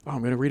like, oh, I'm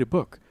going to read a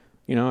book.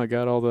 You know, I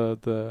got all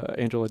the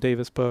Angela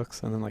Davis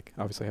books, and then like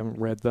obviously I haven't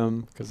read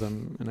them because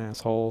I'm an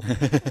asshole.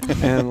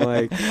 And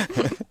like,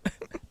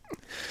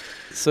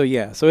 so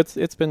yeah, so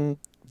it's been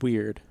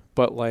weird,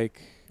 but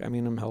like, I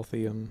mean, I'm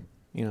healthy. I'm,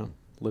 you know,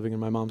 living in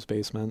my mom's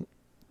basement.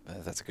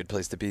 That's a good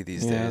place to be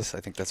these Yeah. days. I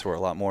think that's where a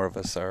lot more of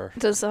us are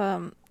Does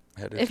headed.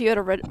 if you had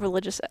a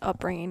religious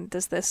upbringing,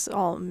 does this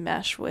all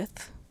mesh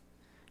with?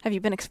 Have you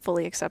been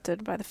fully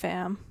accepted by the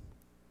fam?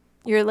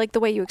 You're like the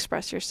way you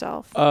express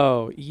yourself.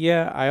 Oh,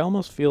 yeah, I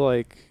almost feel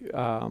like,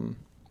 I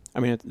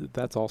mean,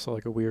 that's also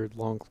like a weird,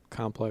 long,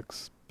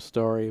 complex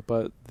story,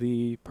 but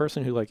the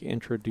person who like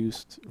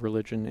introduced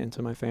religion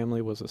into my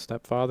family was a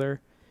stepfather,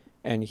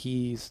 and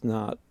he's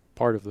not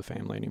part of the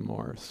family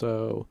anymore.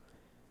 So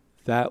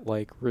that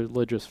like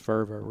religious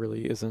fervor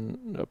really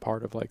isn't a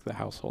part of like the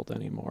household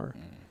anymore.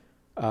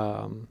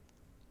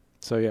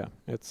 So yeah,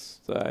 it's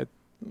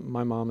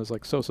my mom is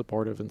like so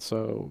supportive and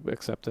so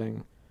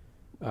accepting,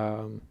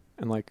 and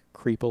like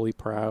creepily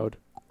proud.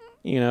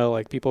 You know,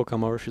 like people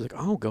come over, she's like,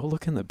 "Oh, go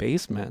look in the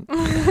basement."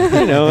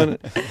 You know, and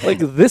like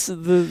this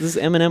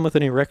Eminem with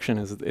an erection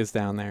is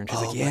down there, and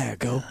she's like, "Yeah,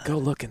 go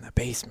look in the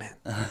basement.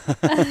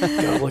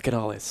 Go look at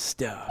all his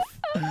stuff."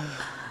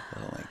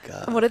 Oh my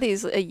god. What are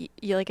these?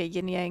 Like a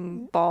yin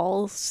yang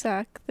ball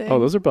sack thing? Oh,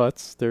 those are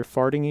butts. They're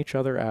farting each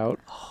other out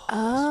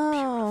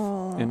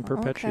Oh. in Okay.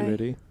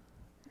 perpetuity.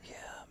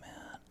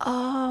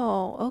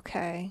 Oh,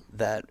 okay.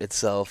 That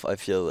itself, I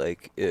feel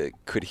like it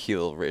could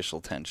heal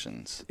racial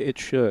tensions. It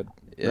should.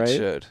 It Right?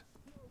 should.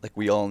 Like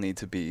we all need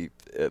to be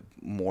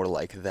more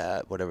like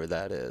that, whatever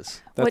that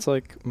is. That's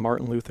like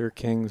Martin Luther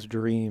King's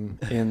dream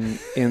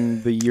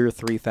in the year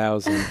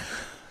 3000.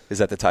 Is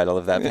that the title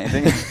of that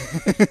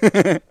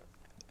painting?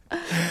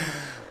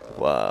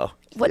 Wow.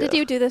 What did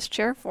you do this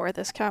chair for?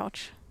 This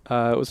couch?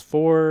 It was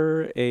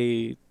for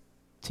a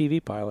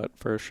TV pilot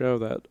for a show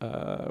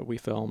that we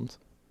filmed.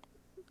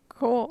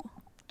 Cool.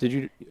 Did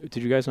you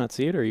guys not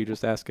see it, or are you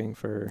just asking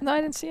for? No,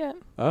 I didn't see it.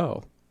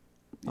 Oh,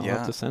 I'll Yeah.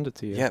 have to send it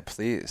to you. Yeah,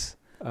 please.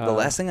 The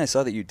last thing I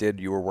saw that you did,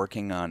 you were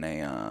working on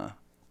a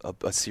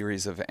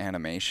series of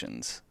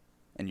animations,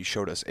 and you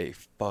showed us a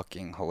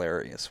fucking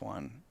hilarious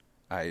one.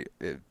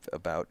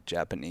 About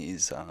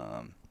Japanese.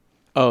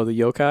 Oh, the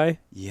yokai?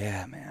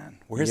 Yeah, man.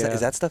 Where's that? Yeah.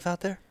 Is that stuff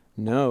out there?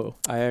 No,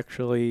 I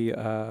actually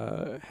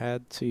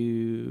had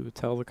to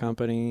tell the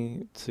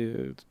company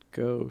to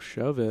go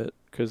shove it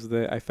because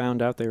I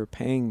found out they were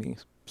paying me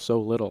so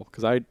little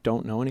because I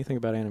don't know anything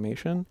about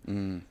animation.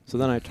 So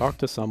then I talked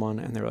to someone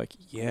and they were like,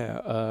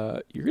 "Yeah,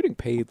 you're getting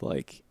paid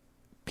like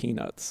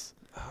peanuts."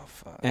 Oh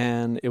fuck.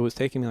 And it was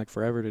taking me like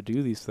forever to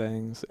do these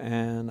things,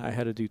 and I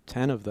had to do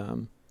 10 of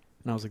them,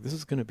 and I was like, "This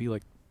is gonna be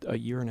like a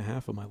year and a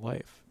half of my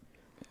life,"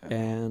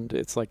 and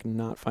it's like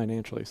not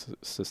financially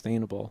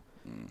sustainable.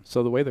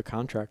 So the way the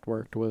contract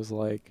worked was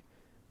like,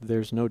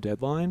 there's no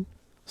deadline.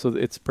 So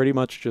it's pretty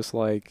much just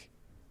like,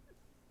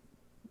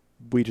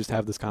 we just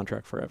have this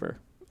contract forever.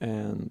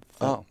 And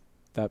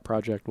that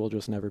project will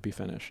just never be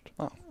finished.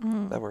 Oh,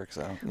 that works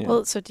out. Yeah.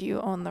 Well, so do you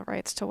own the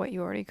rights to what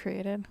you already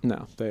created?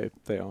 No, they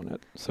own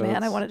it. So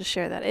Man, I wanted to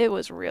share that. It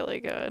was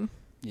really good.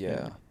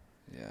 Yeah.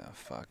 Yeah,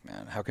 fuck,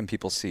 man. How can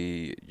people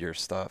see your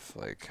stuff?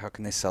 Like, how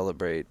can they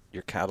celebrate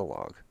your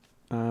catalog?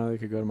 They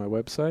could go to my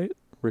website,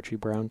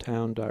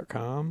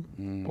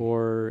 richiebrowntown.com,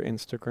 or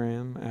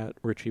Instagram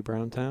at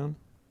richiebrowntown.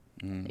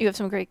 You have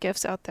some great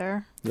gifts out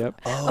there.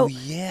 Yep. Oh,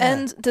 yeah.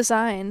 And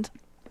designed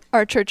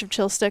our Church of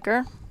Chill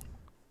sticker.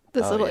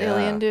 This little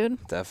alien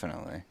dude.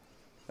 Definitely.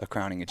 A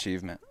crowning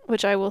achievement.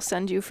 Which I will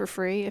send you for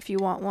free if you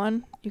want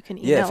one. You can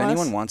email Yeah, if us.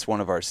 anyone wants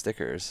one of our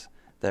stickers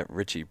that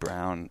Richie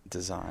Brown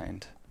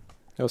designed.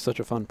 That was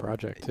such a fun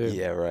project, too.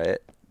 Yeah, right.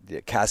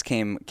 Yeah, Cass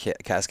came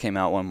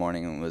out one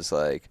morning and was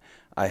like,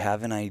 I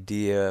have an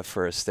idea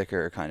for a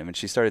sticker, kind of. And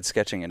she started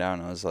sketching it out,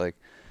 and I was like,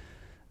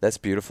 that's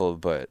beautiful,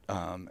 but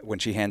when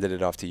she handed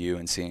it off to you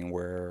and seeing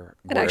where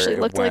It actually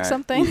looked like went,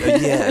 something.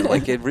 Yeah,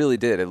 like it really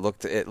did. It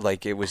looked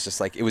like it was just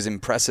like it was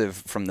impressive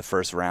from the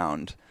first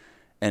round,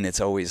 and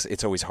it's always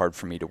hard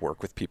for me to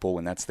work with people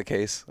when that's the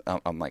case.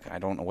 I'm like, I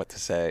don't know what to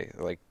say.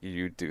 Like,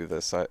 you do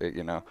this, I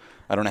don't know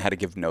how to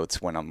give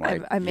notes when I'm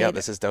like,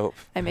 this is dope.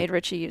 I made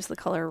Richie use the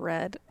color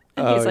red.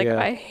 And Oh, he's like, yeah.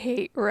 I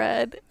hate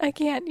red. I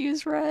can't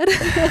use red.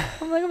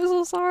 I'm like, I'm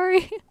so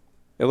sorry.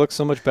 It looks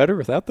so much better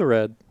without the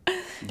red.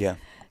 Yeah.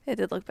 It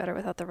did look better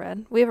without the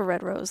red. We have a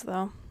red rose,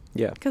 though.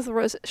 Yeah. Because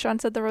Sean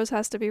said the rose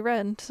has to be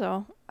red,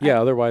 so. Yeah,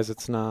 otherwise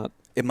it's not.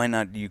 It might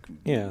not. You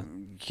Yeah.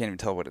 You can't even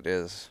tell what it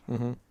is.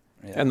 Mm-hmm.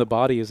 Yeah. And the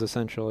body is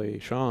essentially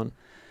Sean.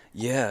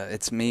 Yeah,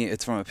 it's me.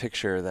 It's from a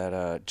picture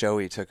that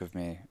Joey took of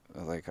me.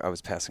 Like, I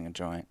was passing a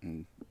joint,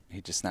 and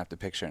he just snapped a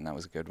picture, and that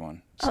was a good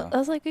one. So. I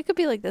was like, we could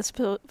be like this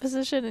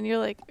position, and you're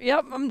like,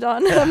 yep, I'm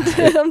done. I'm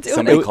doing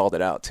Somebody it. called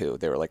it out too.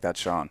 They were like, "That's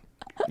Sean."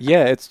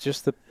 Yeah, it's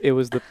just it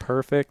was the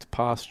perfect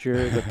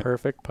posture, the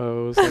perfect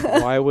pose. Like,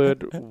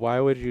 why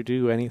would you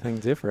do anything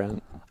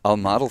different? I'll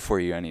model for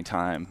you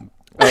anytime.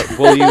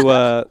 Will you?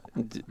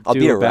 I'll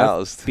be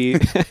aroused.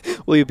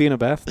 Will you be in a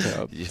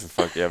bathtub? Yeah,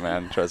 fuck yeah,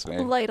 man. Trust me.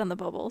 Light on the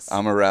bubbles.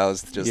 I'm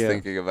aroused just Yeah.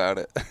 thinking about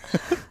it.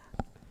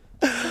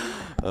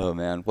 Oh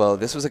man. Well,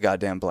 this was a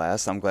goddamn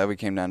blast. I'm glad we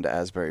came down to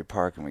Asbury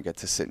Park and we get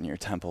to sit in your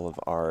temple of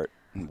art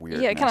and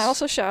weirdness. Yeah, can I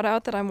also shout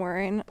out that I'm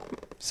wearing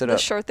Sit the up.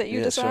 shirt that you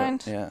Yeah,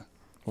 designed? Sure. Yeah.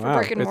 For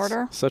brick and it's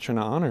mortar. such an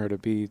honor to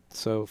be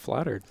so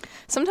flattered.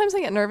 Sometimes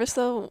I get nervous,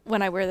 though,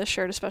 when I wear this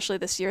shirt, especially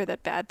this year,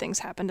 that bad things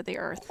happen to the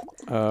earth.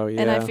 Oh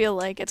yeah. And I feel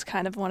like it's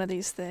kind of one of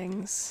these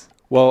things.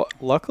 Well,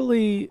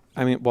 luckily,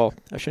 I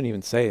shouldn't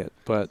even say it,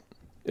 but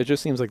it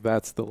just seems like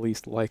that's the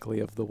least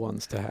likely of the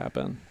ones to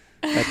happen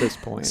at this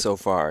point. So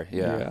far,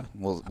 yeah. Yeah.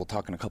 We'll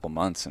talk in a couple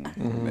months and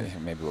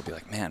maybe we'll be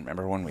like, man,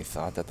 remember when we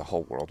thought that the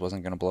whole world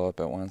wasn't going to blow up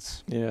at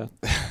once? Yeah.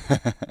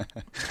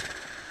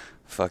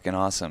 Fucking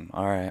awesome.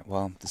 All right.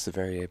 Well, this is the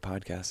Very A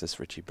podcast. This is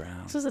Richie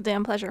Brown. This was a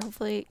damn pleasure.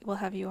 Hopefully, we'll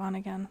have you on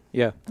again.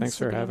 Yeah. Thanks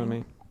the for having me.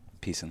 beginning.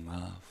 Peace and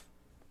love.